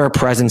 is there a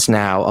presence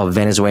now of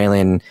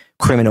Venezuelan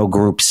criminal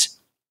groups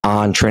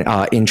in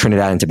Trinidad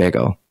and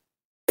Tobago?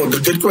 Well,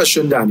 good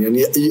question, Danny. And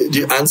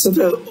the answer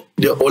to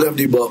all of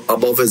the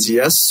above is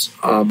yes,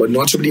 but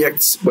not with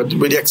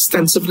with the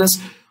extensiveness.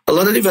 A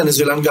lot of the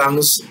Venezuelan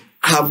gangs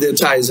have their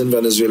ties in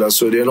Venezuela,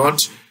 so they're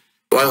not.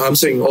 Well, I'm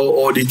saying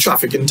all the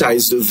trafficking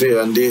ties are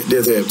there, and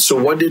they're there.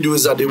 So what they do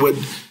is that they would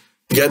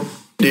get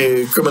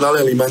the criminal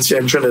elements here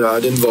in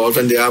Trinidad involved,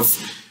 and they have.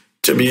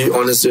 To be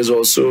honest, there's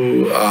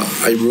also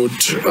I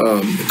wrote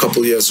a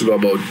couple of years ago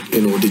about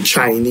the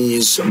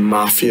Chinese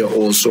mafia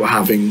also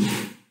having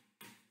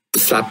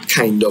that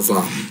kind of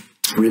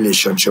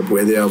relationship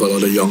where they have a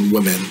lot of young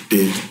women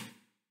they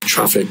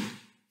traffic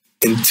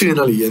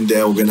internally in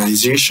their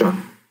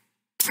organization.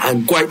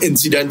 And quite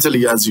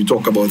incidentally, as you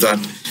talk about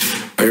that,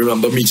 I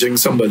remember meeting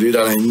somebody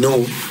that I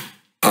know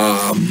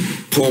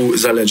who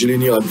is allegedly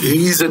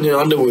he's in the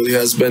underworld. He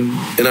has been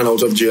in and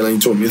out of jail, and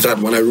he told me that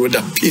when I wrote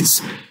that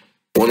piece,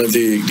 one of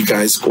the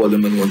guys called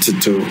him and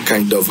wanted to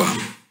kind of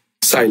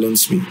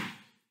silence me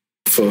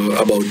for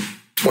about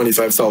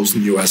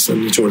 25,000 US,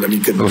 and he told him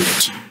he couldn't do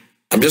it.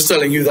 I'm just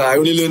telling you that I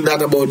only learned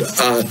that about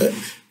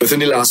within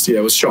the last year.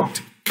 I was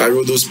shocked. I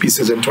wrote those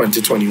pieces in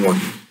 2021.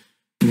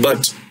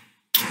 But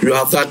you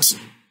have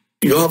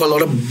a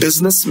lot of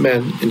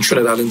businessmen in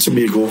Trinidad and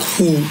Tobago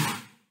who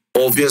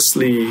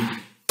obviously,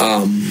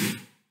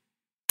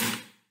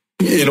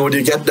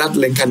 they get that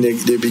link and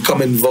they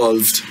become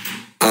involved.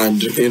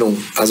 And,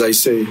 as I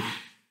say,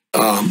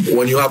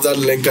 when you have that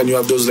link and you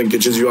have those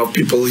linkages, you have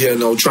people here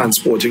now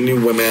transporting the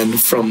women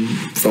from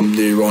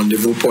the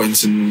rendezvous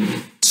points in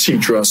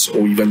Citrus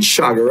or even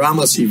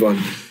Chagaramas even,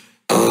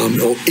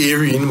 or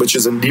Erin, which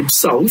is in deep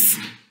south.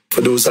 For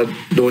those that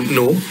don't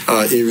know,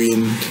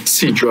 Erin,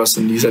 Citrus,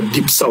 and these are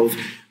deep south.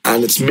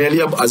 And it's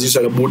merely, as you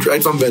said, a boat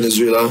ride from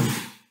Venezuela.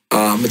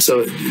 It's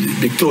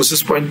the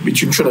closest point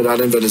between Trinidad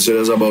and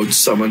Venezuela is about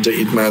 7 to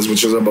 8 miles,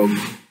 which is about,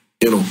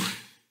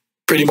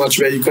 pretty much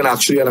where you can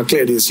actually, on a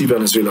clear day, see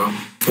Venezuela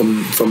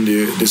from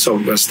the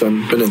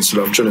southwestern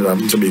peninsula of Trinidad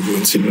and Tobago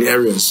in Sydney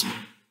areas.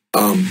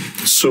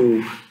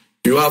 So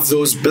you have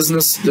those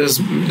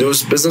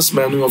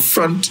businessmen who are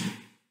front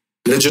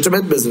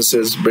legitimate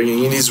businesses,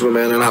 bringing in these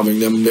women and having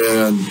them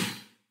there and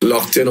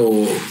locked in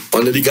or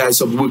under the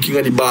guise of working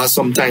at the bars.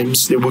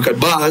 Sometimes they work at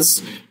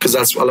bars because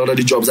that's a lot of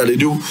the jobs that they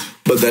do,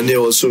 but then they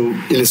also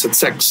illicit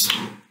sex.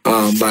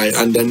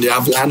 And then they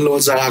have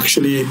landlords that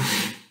actually,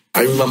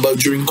 I remember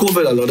during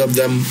COVID, a lot of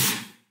them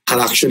had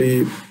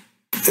actually,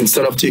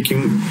 instead of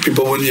taking,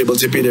 people weren't able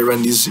to pay their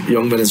rent, these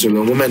young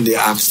Venezuelan women, they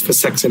asked for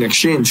sex in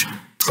exchange.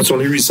 It's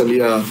only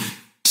recently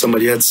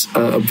somebody had,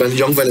 a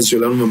young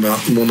Venezuelan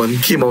woman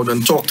came out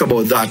and talked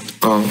about that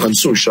on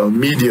social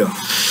media.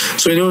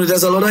 So,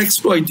 there's a lot of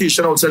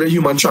exploitation outside of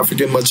human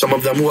trafficking, but some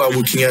of them who are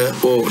working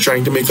or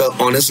trying to make an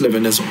honest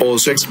living is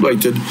also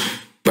exploited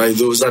by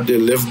those that they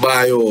live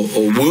by or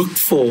work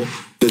for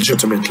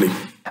legitimately.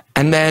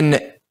 And then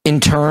in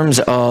terms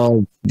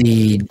of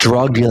the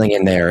drug dealing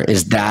in there,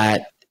 is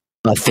that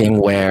a thing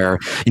where,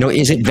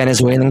 is it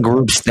Venezuelan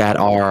groups that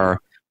are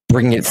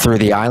bringing it through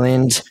the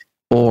island,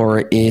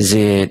 or is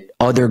it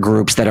other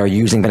groups that are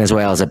using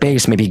Venezuela as a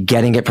base, maybe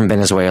getting it from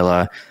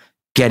Venezuela,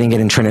 getting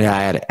it in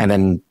Trinidad, and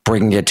then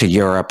bringing it to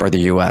Europe or the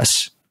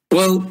US?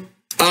 Well,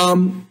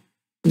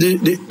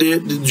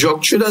 the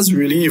drug trade has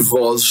really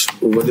evolved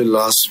over the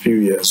last few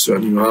years. So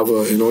you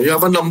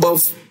have a number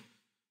of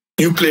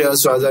new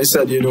players. So as I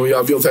said, you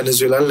have your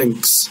Venezuelan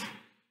links.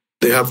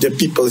 They have their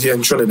people here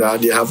in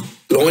Trinidad. They have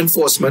law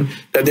enforcement.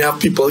 Then they have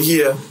people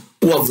here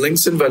who have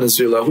links in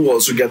Venezuela who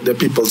also get their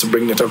people to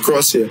bring it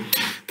across here.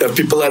 There are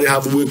people that they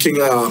have working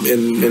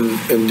in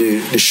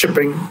the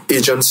shipping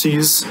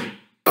agencies,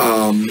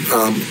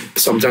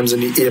 sometimes in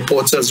the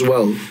airports as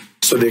well.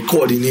 So they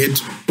coordinate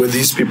with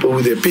these people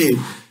who they pay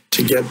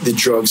to get the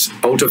drugs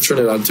out of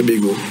Trinidad and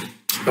Tobago,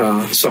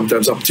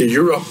 sometimes up to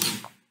Europe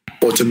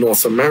or to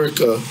North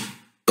America,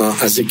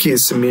 as the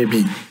case may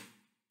be.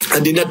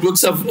 And the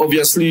networks have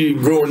obviously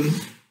grown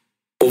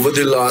over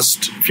the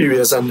last few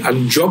years,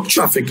 and drug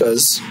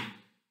traffickers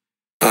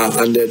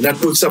and the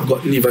networks have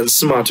gotten even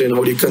smarter in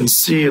how they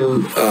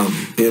conceal,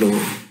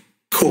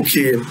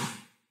 cocaine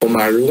or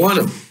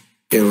marijuana.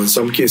 In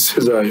some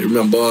cases, I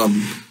remember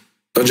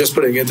not just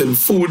putting it in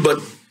food, but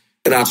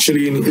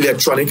actually in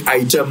electronic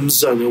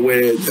items, and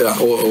where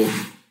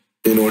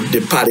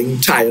they're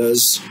padding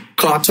tires,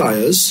 car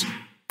tires,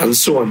 and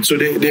so on. So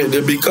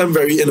they become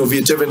very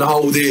innovative in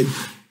how they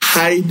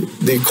hide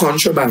the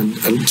contraband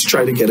and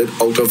try to get it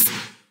out of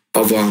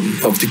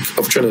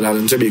Trinidad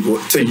and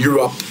Tobago to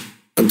Europe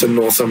and to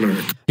North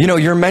America.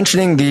 You're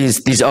mentioning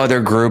these other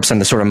groups and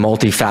the sort of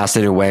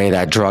multifaceted way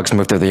that drugs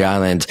move through the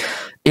island.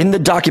 In the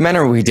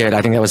documentary we did,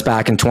 I think that was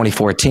back in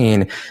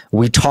 2014,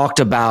 we talked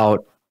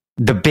about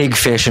the big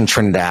fish in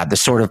Trinidad, the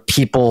sort of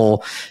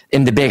people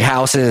in the big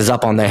houses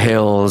up on the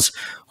hills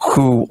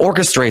who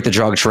orchestrate the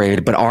drug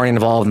trade but aren't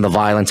involved in the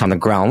violence on the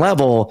ground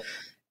level,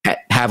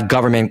 have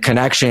government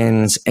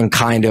connections and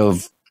kind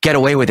of get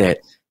away with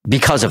it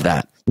because of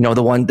that.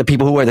 The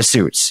people who wear the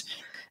suits.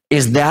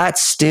 Is that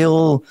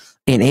still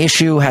an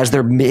issue? Has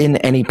there been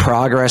any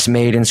progress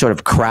made in sort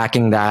of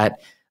cracking that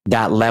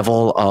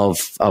level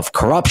of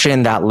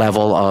corruption, that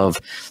level of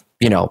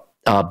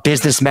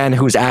businessmen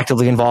who's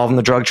actively involved in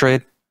the drug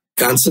trade?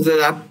 The answer to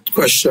that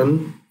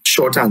question,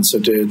 short answer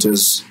to it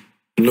is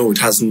no, it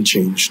hasn't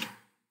changed.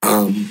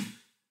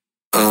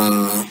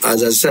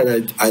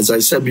 As I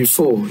said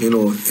before,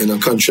 in a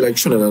country like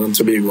Trinidad and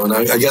Tobago, and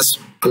I guess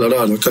a lot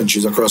of other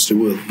countries across the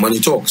world, money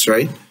talks,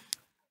 right?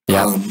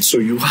 Yeah. So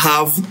you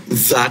have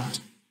that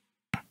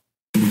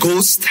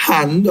ghost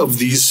hand of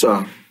these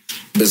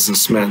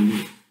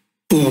businessmen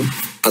who,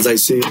 as I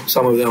say,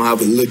 some of them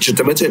have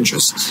legitimate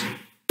interests,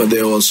 but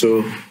they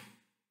also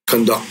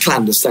conduct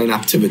clandestine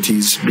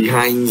activities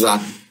behind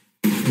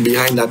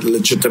that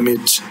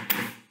legitimate,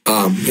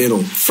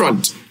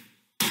 front,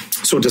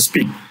 so to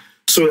speak.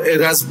 So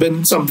it has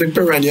been something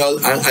perennial.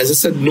 And as I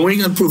said,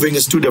 knowing and proving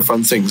is two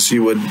different things.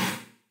 You would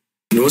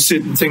know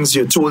certain things,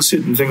 you're told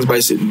certain things by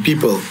certain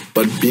people,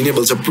 but being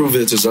able to prove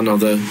it is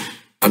another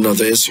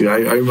issue.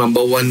 I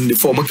remember when the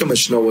former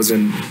commissioner was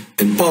in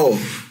power,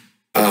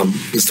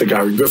 Mr.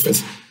 Gary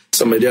Griffith,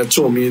 somebody had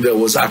told me there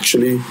was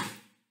actually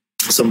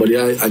somebody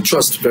I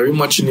trust very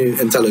much in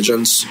the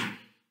intelligence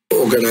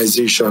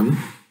organization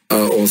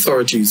or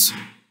authorities,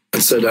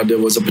 and said that there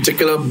was a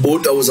particular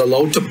boat that was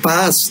allowed to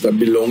pass that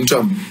belonged to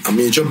a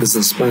major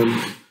businessman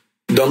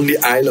down the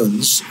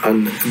islands,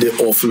 and they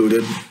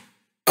offloaded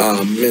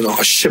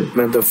a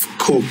shipment of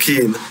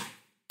cocaine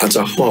at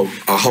a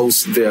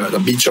house there, a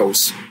beach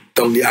house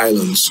down the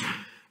islands.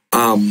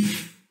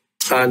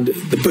 And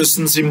the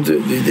person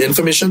the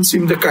information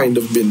seemed to kind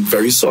of been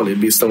very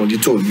solid based on what he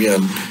told me,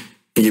 and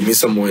he gave me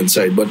some more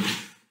insight. But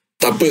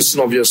that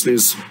person obviously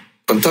is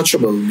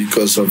untouchable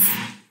because of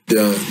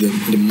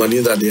the money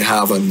that they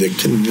have and the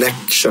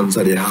connections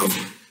that they have.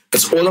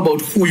 It's all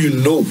about who you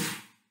know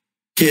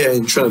here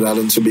in Trinidad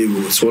and Tobago.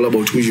 It's all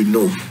about who you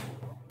know.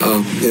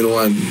 And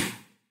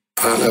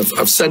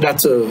I've said that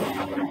to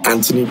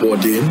Anthony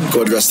Bourdain,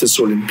 God rest his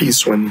soul in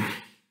peace, when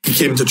he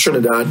came to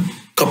Trinidad a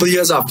couple of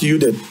years after you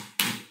did,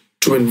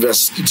 to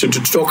invest, to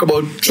talk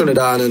about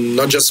Trinidad, and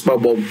not just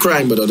about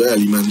crime, but other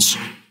elements.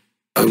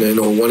 And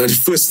one of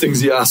the first things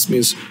he asked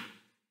me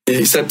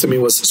he said to me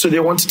was, so they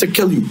wanted to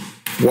kill you.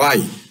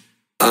 Why?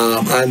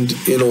 And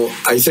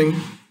I think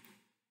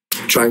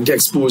trying to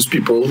expose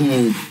people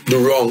who do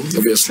wrong,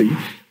 obviously,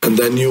 and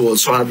then you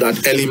also had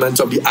that element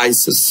of the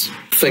ISIS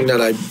thing that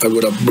I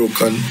would have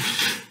broken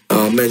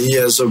many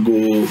years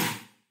ago,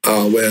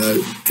 where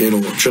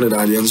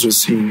Trinidadians were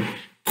seen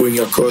going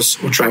across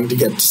or trying to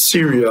get to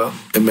Syria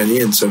in many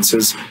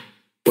instances.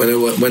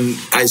 When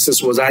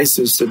ISIS was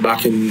ISIS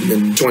back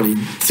in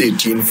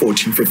 2013,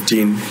 14,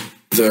 15,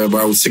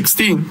 about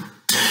 16.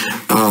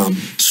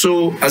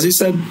 So as you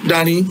said,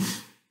 Danny,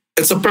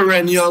 it's a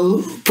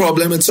perennial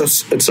problem. It's a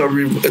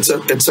circle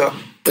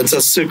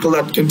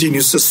that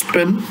continues to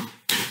spin,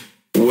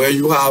 where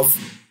you have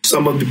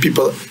some of the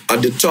people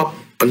at the top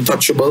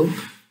untouchable,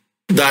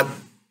 that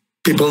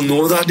people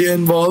know that they're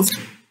involved,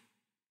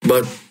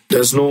 but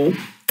there's no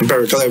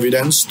empirical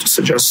evidence to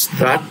suggest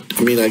that.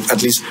 I mean,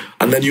 at least,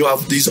 and then you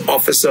have these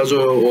officers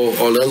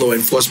or the law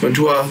enforcement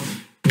who are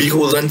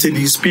beholden to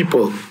these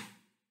people,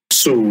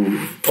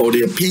 or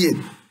they are paid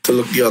to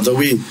look the other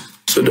way.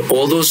 So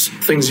all those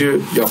things you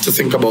have to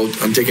think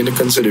about and take into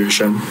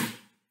consideration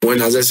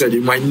when, as I said,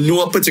 you might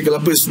know a particular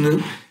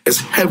person is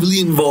heavily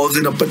involved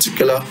in a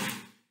particular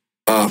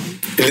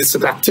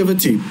illicit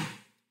activity,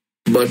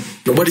 but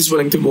nobody's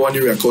willing to go on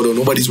the record, or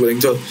nobody's willing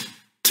to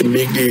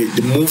make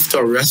the move to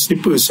arrest the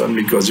person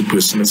because the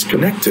person is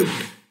connected.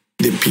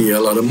 They pay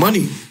a lot of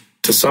money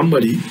to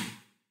somebody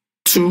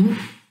to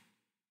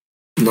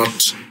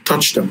not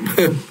touch them,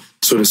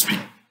 so to speak.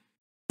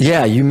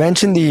 Yeah, you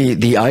mentioned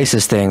the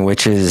ISIS thing,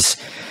 which is,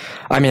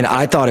 I mean,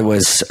 I thought it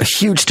was a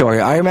huge story.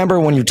 I remember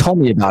when you told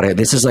me about it.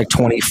 This is like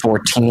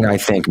 2014, I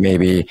think,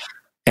 maybe.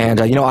 And,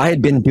 I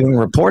had been doing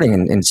reporting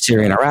in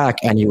Syria and Iraq,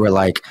 and you were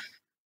like,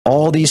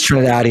 all these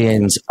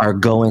Trinidadians are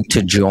going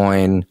to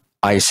join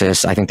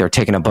ISIS. I think they're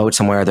taking a boat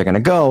somewhere. They're going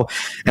to go.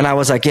 And I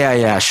was like,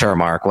 yeah, sure,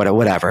 Mark,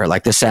 whatever.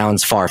 Like, this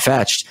sounds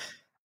far-fetched.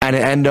 And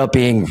it ended up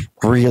being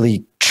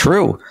really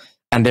true.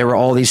 And there were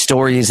all these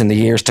stories in the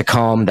years to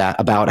come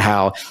about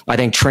how I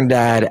think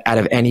Trinidad, out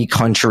of any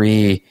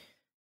country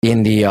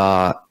in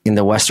the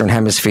Western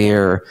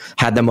Hemisphere,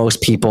 had the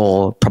most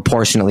people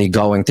proportionately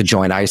going to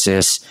join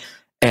ISIS.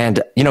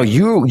 And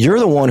you're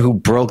the one who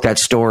broke that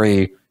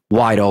story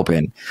wide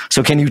open.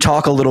 So can you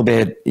talk a little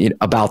bit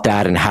about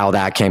that and how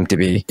that came to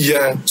be?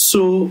 Yeah.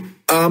 So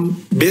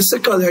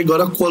basically, I got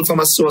a call from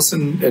a source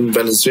in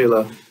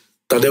Venezuela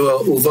that there were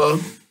over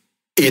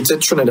 80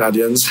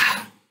 Trinidadians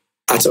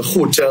at a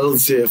hotel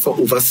there for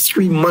over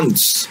 3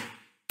 months.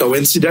 Now,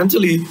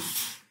 incidentally,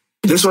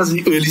 this was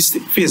the early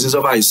phases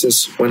of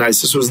ISIS, when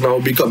ISIS was now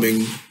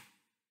becoming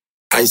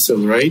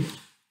ISIL, right?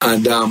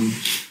 And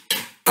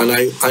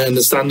I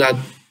understand that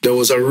there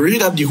was a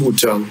raid at the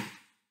hotel,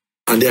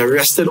 and they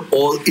arrested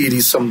all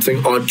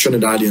 80-something odd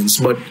Trinidadians.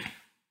 But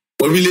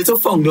what we later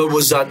found out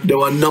was that there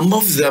were a number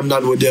of them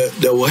that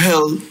were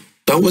held,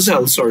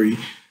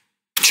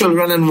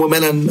 children and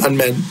women and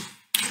men,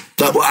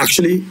 that were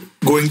actually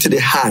going to the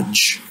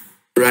Hajj,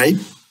 right?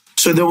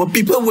 So there were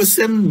people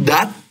within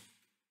that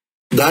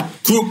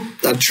that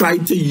group that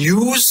tried to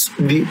use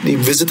the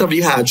visit of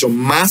the Hajj to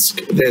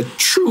mask their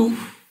true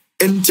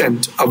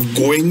intent of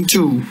going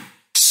to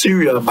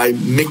Syria by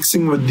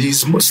mixing with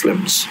these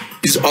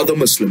other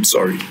Muslims,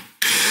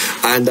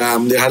 And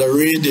they had a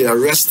raid, they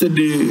arrested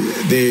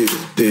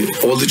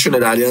all the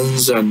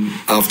Trinidadians, and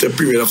after a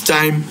period of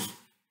time,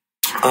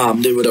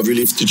 they would have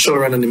released the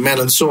children and the men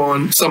and so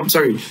on.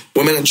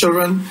 Women and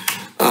children.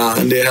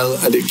 And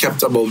they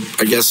kept about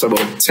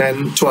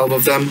 10, 12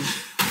 of them.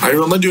 I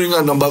remember doing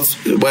a number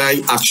where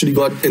I actually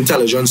got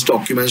intelligence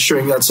documents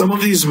showing that some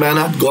of these men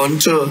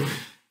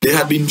they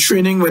had been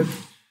training with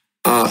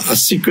a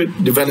secret,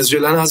 the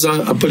Venezuelan has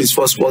a police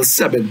force called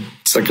SEBIN.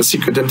 It's like a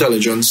secret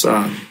intelligence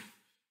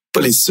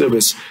police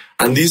service.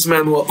 And these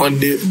men were on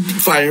the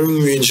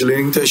firing range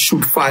learning to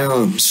shoot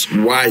firearms.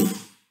 Why?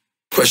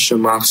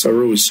 Question marks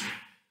arose.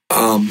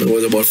 There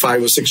was about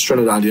 5 or 6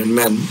 Trinidadian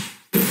men.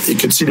 You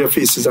could see their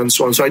faces and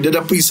so on. So I did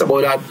a piece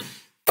about that.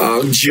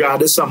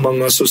 Jihadists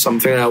among us or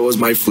something. That was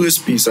my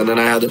first piece, and then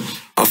I had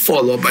a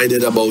follow-up I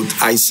did about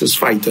ISIS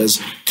fighters,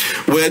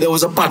 where there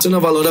was a pattern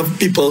of a lot of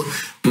people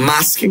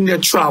masking their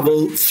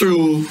travel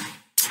through,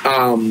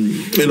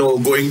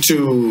 going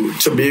to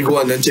Tobago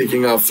and then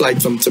taking a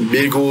flight from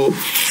Tobago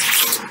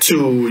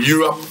to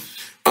Europe.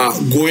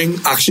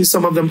 Actually,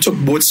 some of them took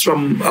boats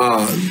from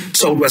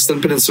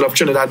southwestern peninsula of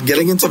Trinidad,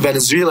 getting into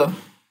Venezuela,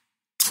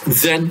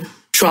 then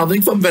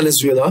traveling from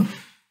Venezuela,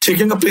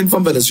 taking a plane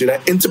from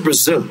Venezuela into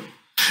Brazil.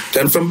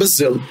 Then from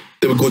Brazil,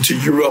 they would go to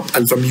Europe,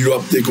 and from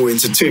Europe, they go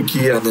into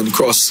Turkey and then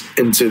cross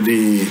into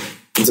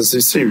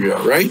Syria,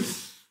 right?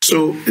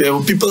 So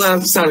people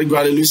that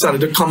gradually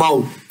started to come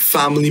out,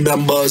 family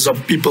members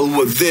of people who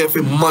were there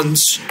for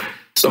months,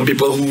 some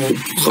people who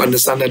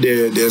understand that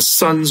their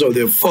sons or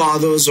their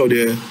fathers or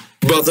their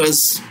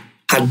brothers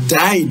had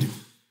died,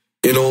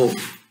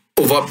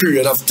 over a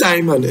period of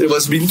time, and it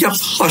was being kept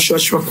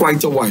hush-hush for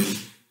quite a while.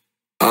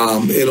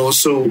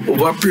 So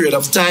over a period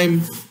of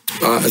time,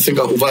 I think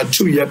over a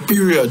 2-year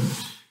period,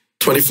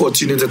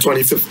 2014 into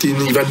 2015,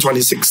 even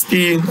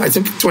 2016, I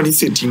think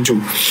 2013 too.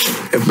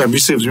 If memory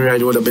serves me right,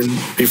 it would have been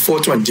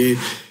before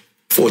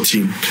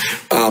 2014.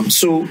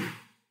 So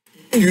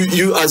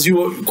you, as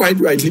you quite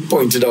rightly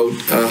pointed out,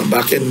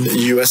 back in the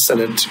U.S.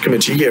 Senate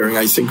committee hearing,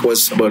 I think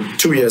was about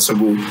 2 years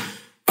ago,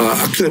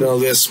 a colonel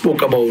there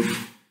spoke about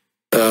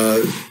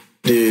the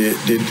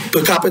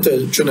per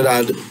capita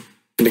Trinidad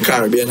in the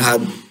Caribbean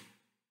had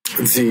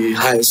the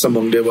highest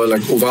among them were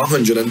like over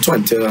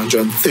 120,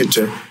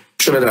 130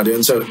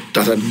 Trinidadians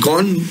that had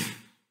gone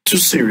to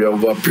Syria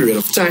over a period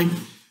of time.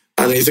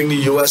 And I think the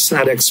U.S.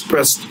 had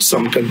expressed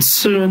some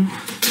concern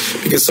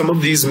because some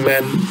of these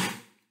men,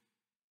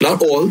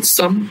 not all,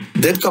 some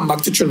did come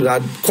back to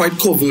Trinidad quite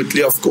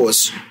covertly, of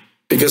course,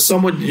 because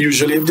some would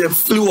usually, if they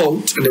flew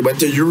out and they went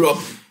to Europe,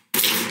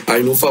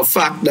 I know for a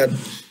fact that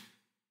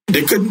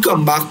they couldn't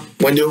come back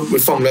when we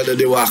found out that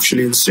they were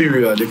actually in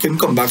Syria. They couldn't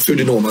come back through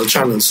the normal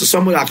channels. So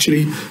some would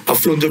actually have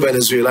flown to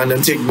Venezuela and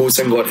then take boats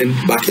and got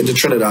back into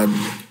Trinidad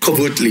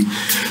covertly.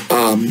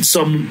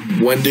 Some,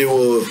 when they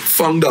were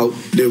found out,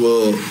 they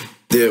were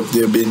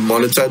being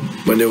monitored.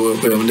 When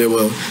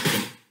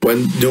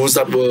those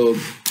that were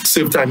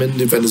served time in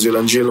the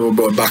Venezuelan jail were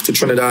brought back to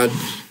Trinidad,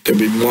 they've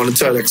been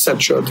monitored,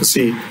 etc. to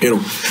see,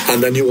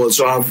 And then you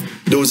also have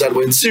those that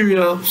were in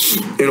Syria,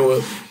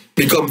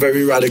 become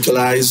very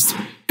radicalized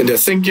in their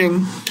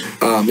thinking.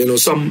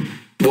 Some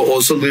were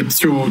also led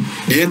through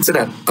the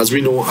internet, as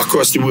we know,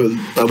 across the world.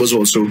 That was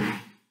also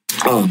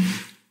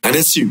an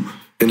issue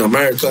in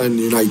America and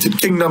the United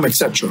Kingdom,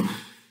 etc.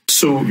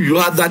 So you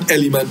had that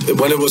element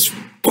when it was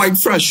quite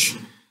fresh.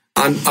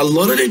 And a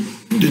lot of the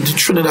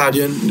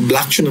Trinidadian,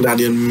 black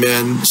Trinidadian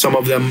men, some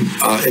of them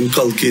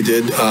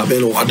inculcated,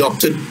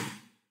 adopted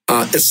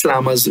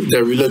Islam as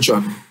their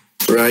religion,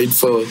 right?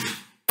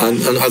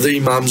 And other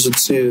imams would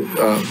say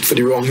for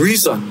the wrong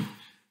reason.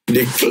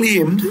 They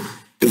claimed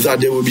that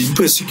they were being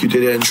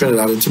persecuted in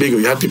Trinidad and Tobago.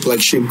 You had people like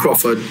Shane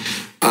Crawford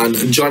and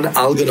John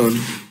Algernon,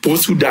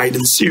 both who died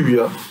in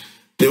Syria.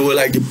 They were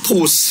like the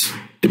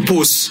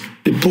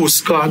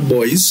postcard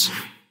boys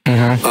in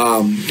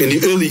the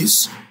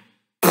earlies.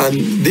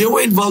 And they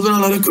were involved in a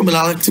lot of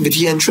criminal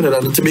activity in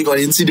Trinidad and Tobago.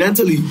 And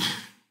incidentally,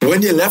 when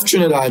they left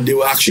Trinidad, they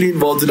were actually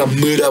involved in a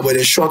murder where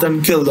they shot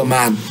and killed a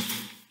man.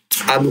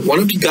 And one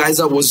of the guys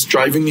that was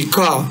driving the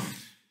car,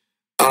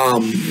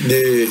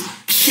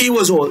 he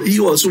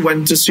also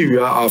went to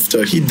Syria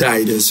after he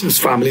died. His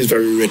family is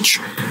very rich,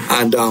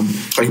 and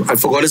I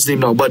forgot his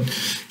name now. But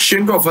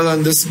Shane Crawford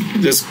and this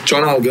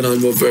John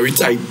Algernon were very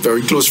tight,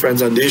 very close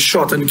friends, and they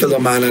shot and killed a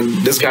man. And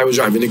this guy was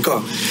driving the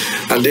car,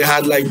 and they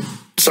had like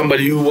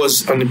somebody who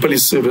was on the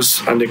police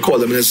service, and they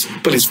called him in his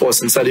police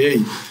force and said,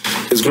 "Hey,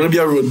 there's going to be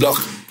a roadblock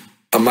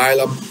a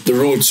mile up the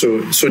road."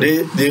 So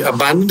they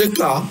abandoned the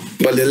car,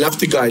 but they left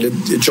the guy.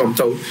 They jumped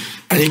out,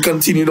 and he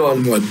continued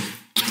onward.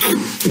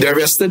 They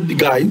arrested the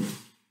guy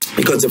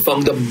because they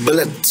found a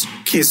bullet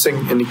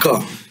casing in the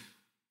car.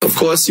 Of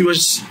course,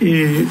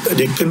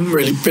 they couldn't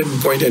really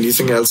pinpoint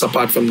anything else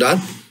apart from that.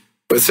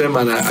 with him,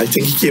 and I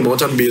think he came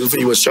out on bail.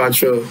 He was charged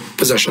for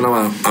possession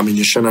of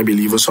ammunition, I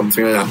believe, or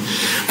something like that.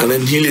 And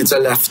then he later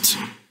left.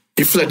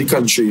 He fled the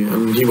country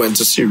and he went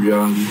to Syria.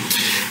 And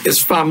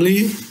his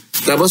family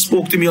never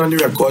spoke to me on the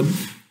record,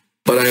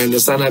 but I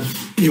understand that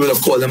he would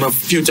have called them a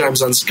few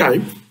times on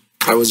Skype.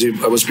 I was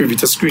privy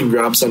to screen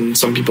grabs, and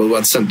some people who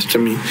had sent it to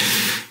me.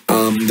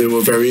 They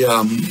were very,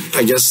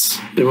 I guess,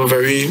 they were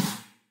very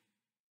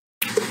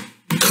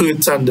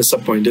hurt and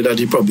disappointed that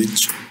he probably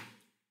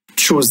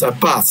chose that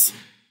path.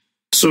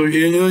 So,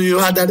 you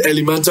had that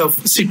element of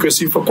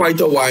secrecy for quite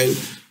a while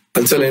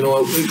until,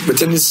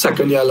 within the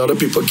second year, a lot of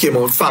people came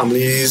out,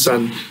 families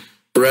and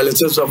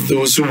relatives of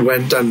those who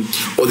went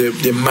or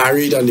they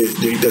married and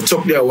they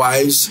took their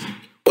wives,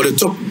 or they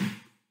took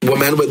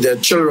women with their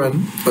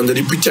children under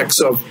the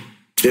pretext of,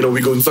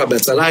 we're going for a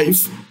better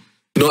life,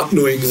 not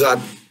knowing that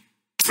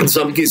in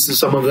some cases,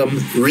 some of them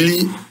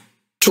really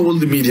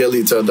told the media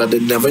later that they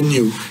never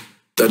knew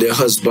that their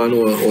husband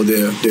or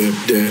the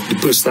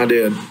person that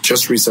they had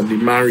just recently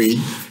married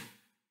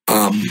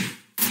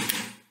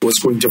was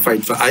going to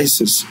fight for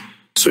ISIS.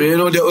 So, there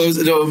were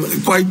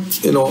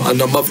quite, a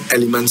number of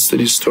elements to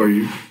this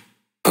story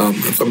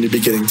from the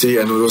beginning to the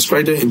end. It was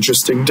quite an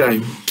interesting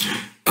time,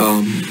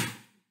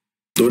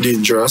 though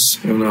dangerous.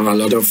 A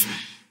lot of,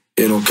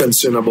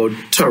 concern about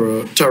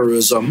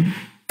terrorism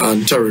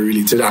and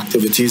terror-related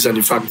activities, and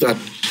the fact that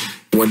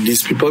when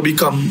these people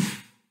become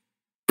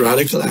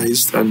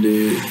radicalized and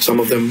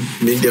some of them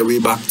make their way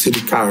back to the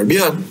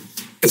Caribbean,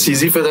 it's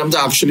easy for them to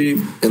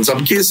actually, in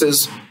some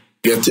cases,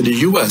 get to the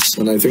US.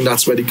 And I think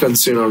that's where the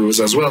concern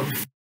arose as well.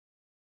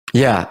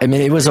 Yeah, I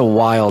mean, it was a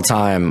wild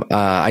time.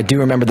 I do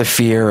remember the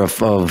fear of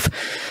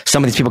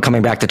some of these people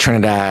coming back to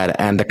Trinidad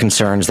and the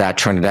concerns that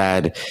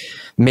Trinidad,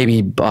 maybe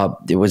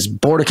it was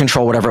border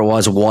control, whatever it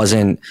was,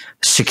 wasn't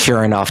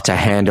secure enough to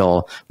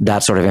handle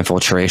that sort of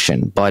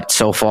infiltration. But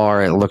so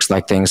far, it looks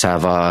like things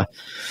have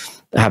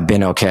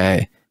been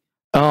okay.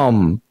 I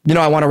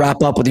want to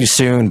wrap up with you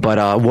soon,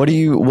 but what are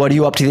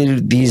you up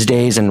to these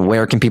days, and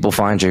where can people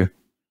find you?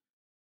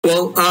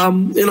 Well,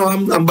 I'm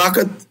back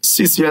at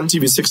CCN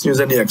TV6 News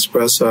and the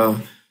Express,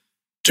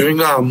 doing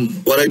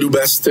what I do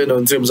best,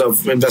 in terms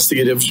of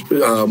investigative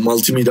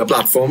multimedia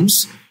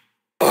platforms.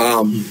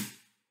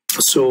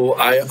 So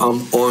I am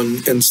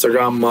on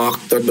Instagram,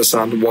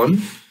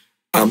 mark.bassant1.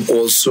 I'm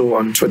also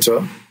on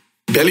Twitter.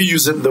 Barely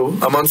use it though.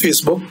 I'm on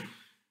Facebook.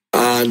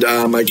 And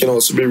I can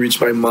also be reached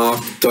by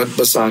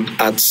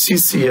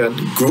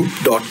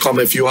mark.bassant@ccngroup.com.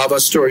 If you have a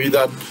story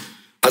that,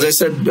 as I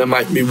said, that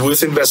might be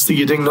worth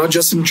investigating, not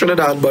just in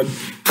Trinidad, but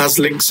has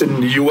links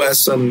in the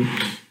US, and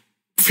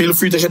feel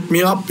free to hit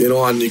me up,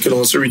 and you can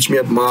also reach me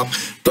at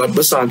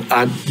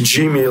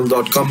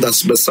mark.bassant@gmail.com.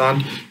 That's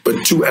Bassant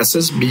with 2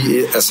 S's,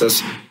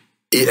 Bassant.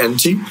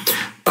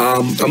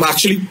 I'm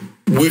actually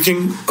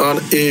working on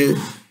a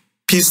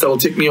piece that will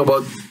take me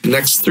about the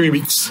next 3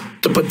 weeks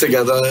to put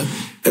together,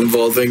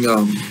 involving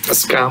a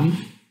scam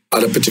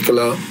at a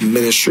particular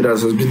ministry that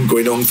has been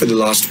going on for the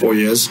last 4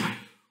 years,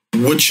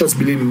 which has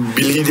been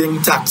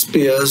bleeding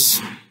taxpayers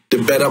the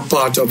better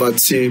part of,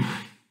 I'd say,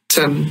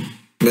 $10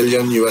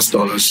 million US.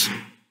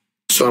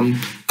 So I'm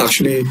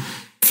actually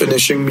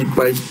finishing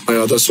my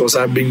other source.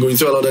 I've been going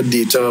through a lot of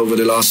data over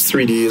the last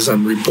 3 days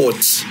and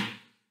reports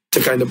to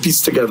kind of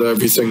piece together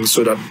everything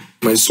so that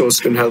my source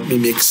can help me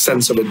make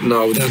sense of it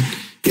now that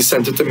he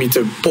sent it to me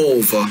to pour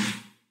over.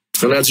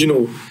 And as you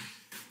know,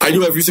 I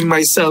do everything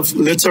myself,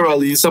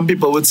 literally. Some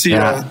people would see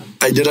I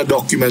did a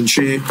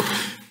documentary,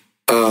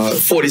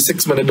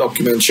 46-minute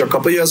documentary a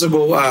couple of years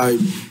ago. I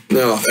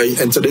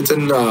entered it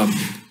in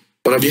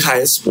one of the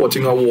highest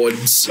sporting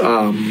awards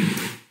in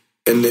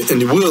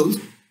the world,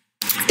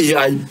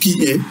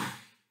 AIPA.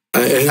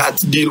 I had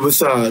to deal with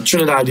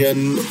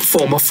Trinidadian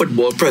former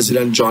football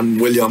president John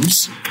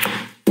Williams,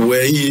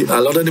 where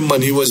a lot of the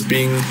money was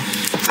being,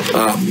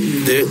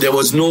 there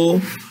was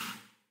no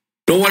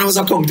one was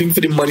accounting for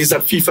the monies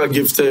that FIFA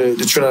gave to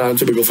the Trinidad and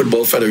Tobago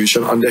Football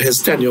Federation under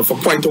his tenure for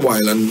quite a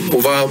while. And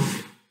over,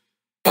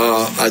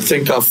 I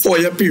think, a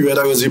 4-year period,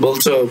 I was able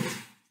to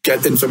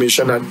get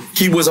information that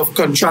he was a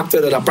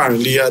contractor that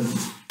apparently had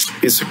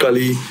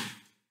basically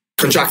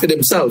contracted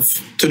himself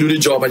to do the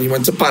job, and he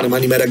went to Panama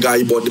and he met a guy,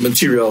 he bought the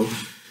material,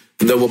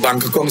 and there were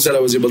bank accounts that I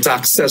was able to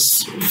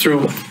access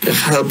through the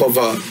help of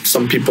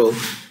some people,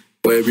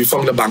 where we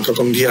found a bank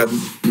account. He had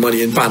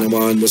money in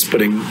Panama and was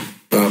putting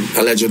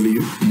allegedly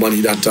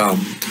money that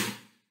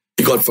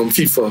he got from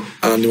FIFA,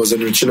 and he was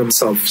enriching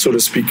himself, so to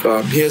speak.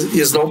 He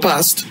has now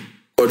passed.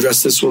 God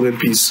rest his soul in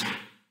peace.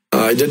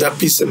 I did that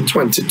piece in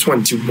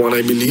 2021,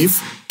 I believe.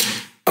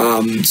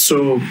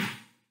 So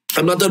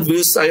I'm not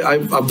adverse.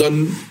 I've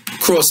done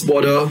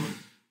cross-border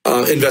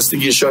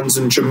investigations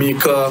in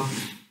Jamaica.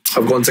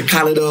 I've gone to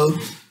Canada,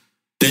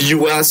 the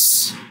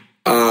US,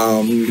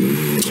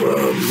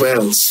 where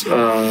else?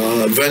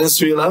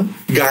 Venezuela,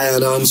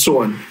 Guyana, and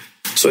so on.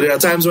 So there are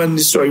times when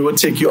the story would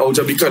take you out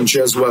of the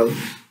country as well.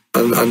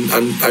 And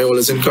I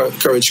always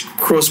encourage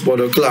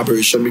cross-border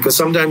collaboration, because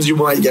sometimes you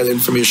might get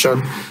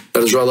information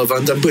that is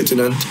relevant and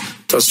pertinent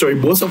to a story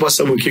both of us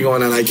are working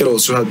on, and I can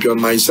also help you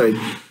on my side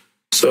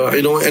So,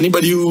 you know,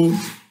 anybody who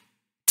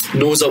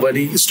knows of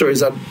any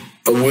stories that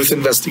are worth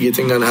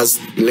investigating and has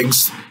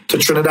links to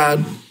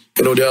Trinidad,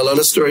 you know, there are a lot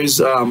of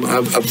stories.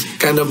 I've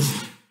kind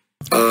of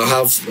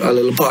have a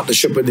little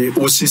partnership with the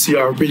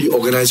OCCRP, the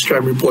Organized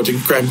Crime Reporting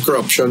Crime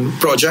Corruption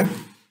Project.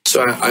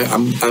 So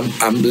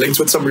I'm linked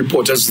with some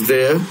reporters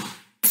there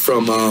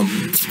from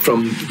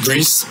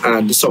Greece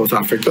and South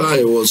Africa.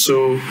 I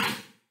also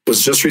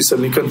was just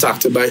recently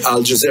contacted by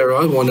Al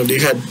Jazeera, one of the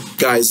head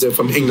guys there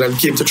from England,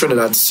 came to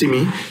Trinidad to see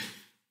me.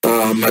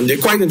 And they're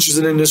quite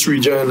interested in this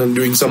region and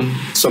doing some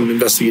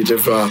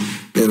investigative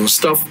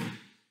stuff.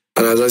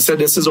 And as I said,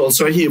 this is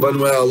also a haven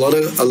where a lot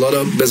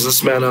of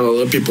businessmen and a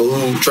lot of people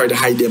who try to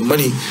hide their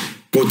money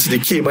go to the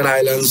Cayman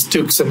Islands,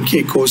 Turks and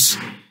Caicos,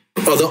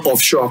 other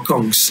offshore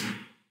accounts.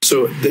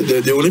 So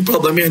the only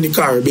problem here in the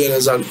Caribbean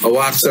is that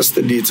our access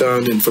to data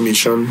and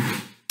information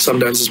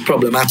sometimes is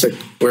problematic,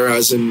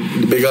 whereas in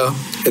the bigger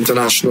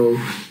international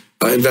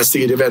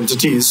investigative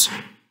entities,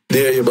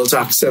 they're able to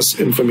access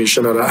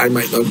information that I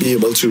might not be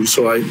able to.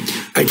 So I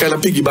kind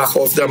of piggyback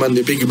off them and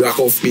they piggyback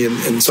off me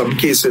in some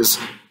cases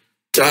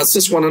to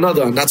assist one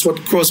another. And that's what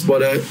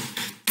cross-border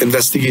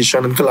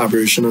investigation and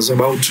collaboration is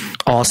about.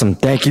 Awesome.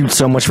 Thank you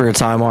so much for your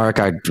time, Mark.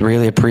 I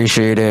really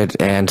appreciate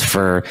it, and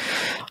for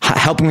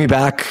helping me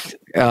back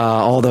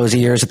all those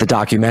years with the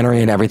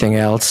documentary and everything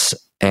else.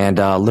 And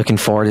looking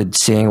forward to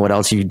seeing what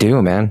else you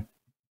do, man.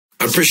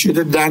 I appreciate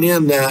it, Danny.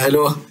 And I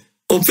know,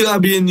 hopefully I'll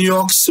be in New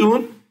York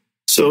soon,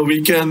 so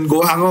we can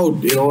go hang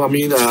out. You know, I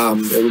mean,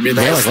 it would be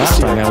nice. Yeah, like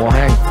last time, man. We'll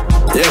hang.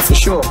 Yeah, for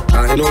sure.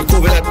 You know,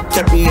 COVID had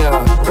kept me,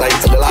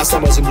 like the last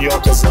time I was in New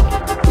York was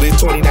late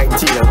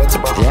 2019. I went to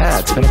my Yeah,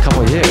 it's been a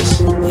couple of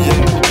years.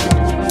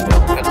 Yeah.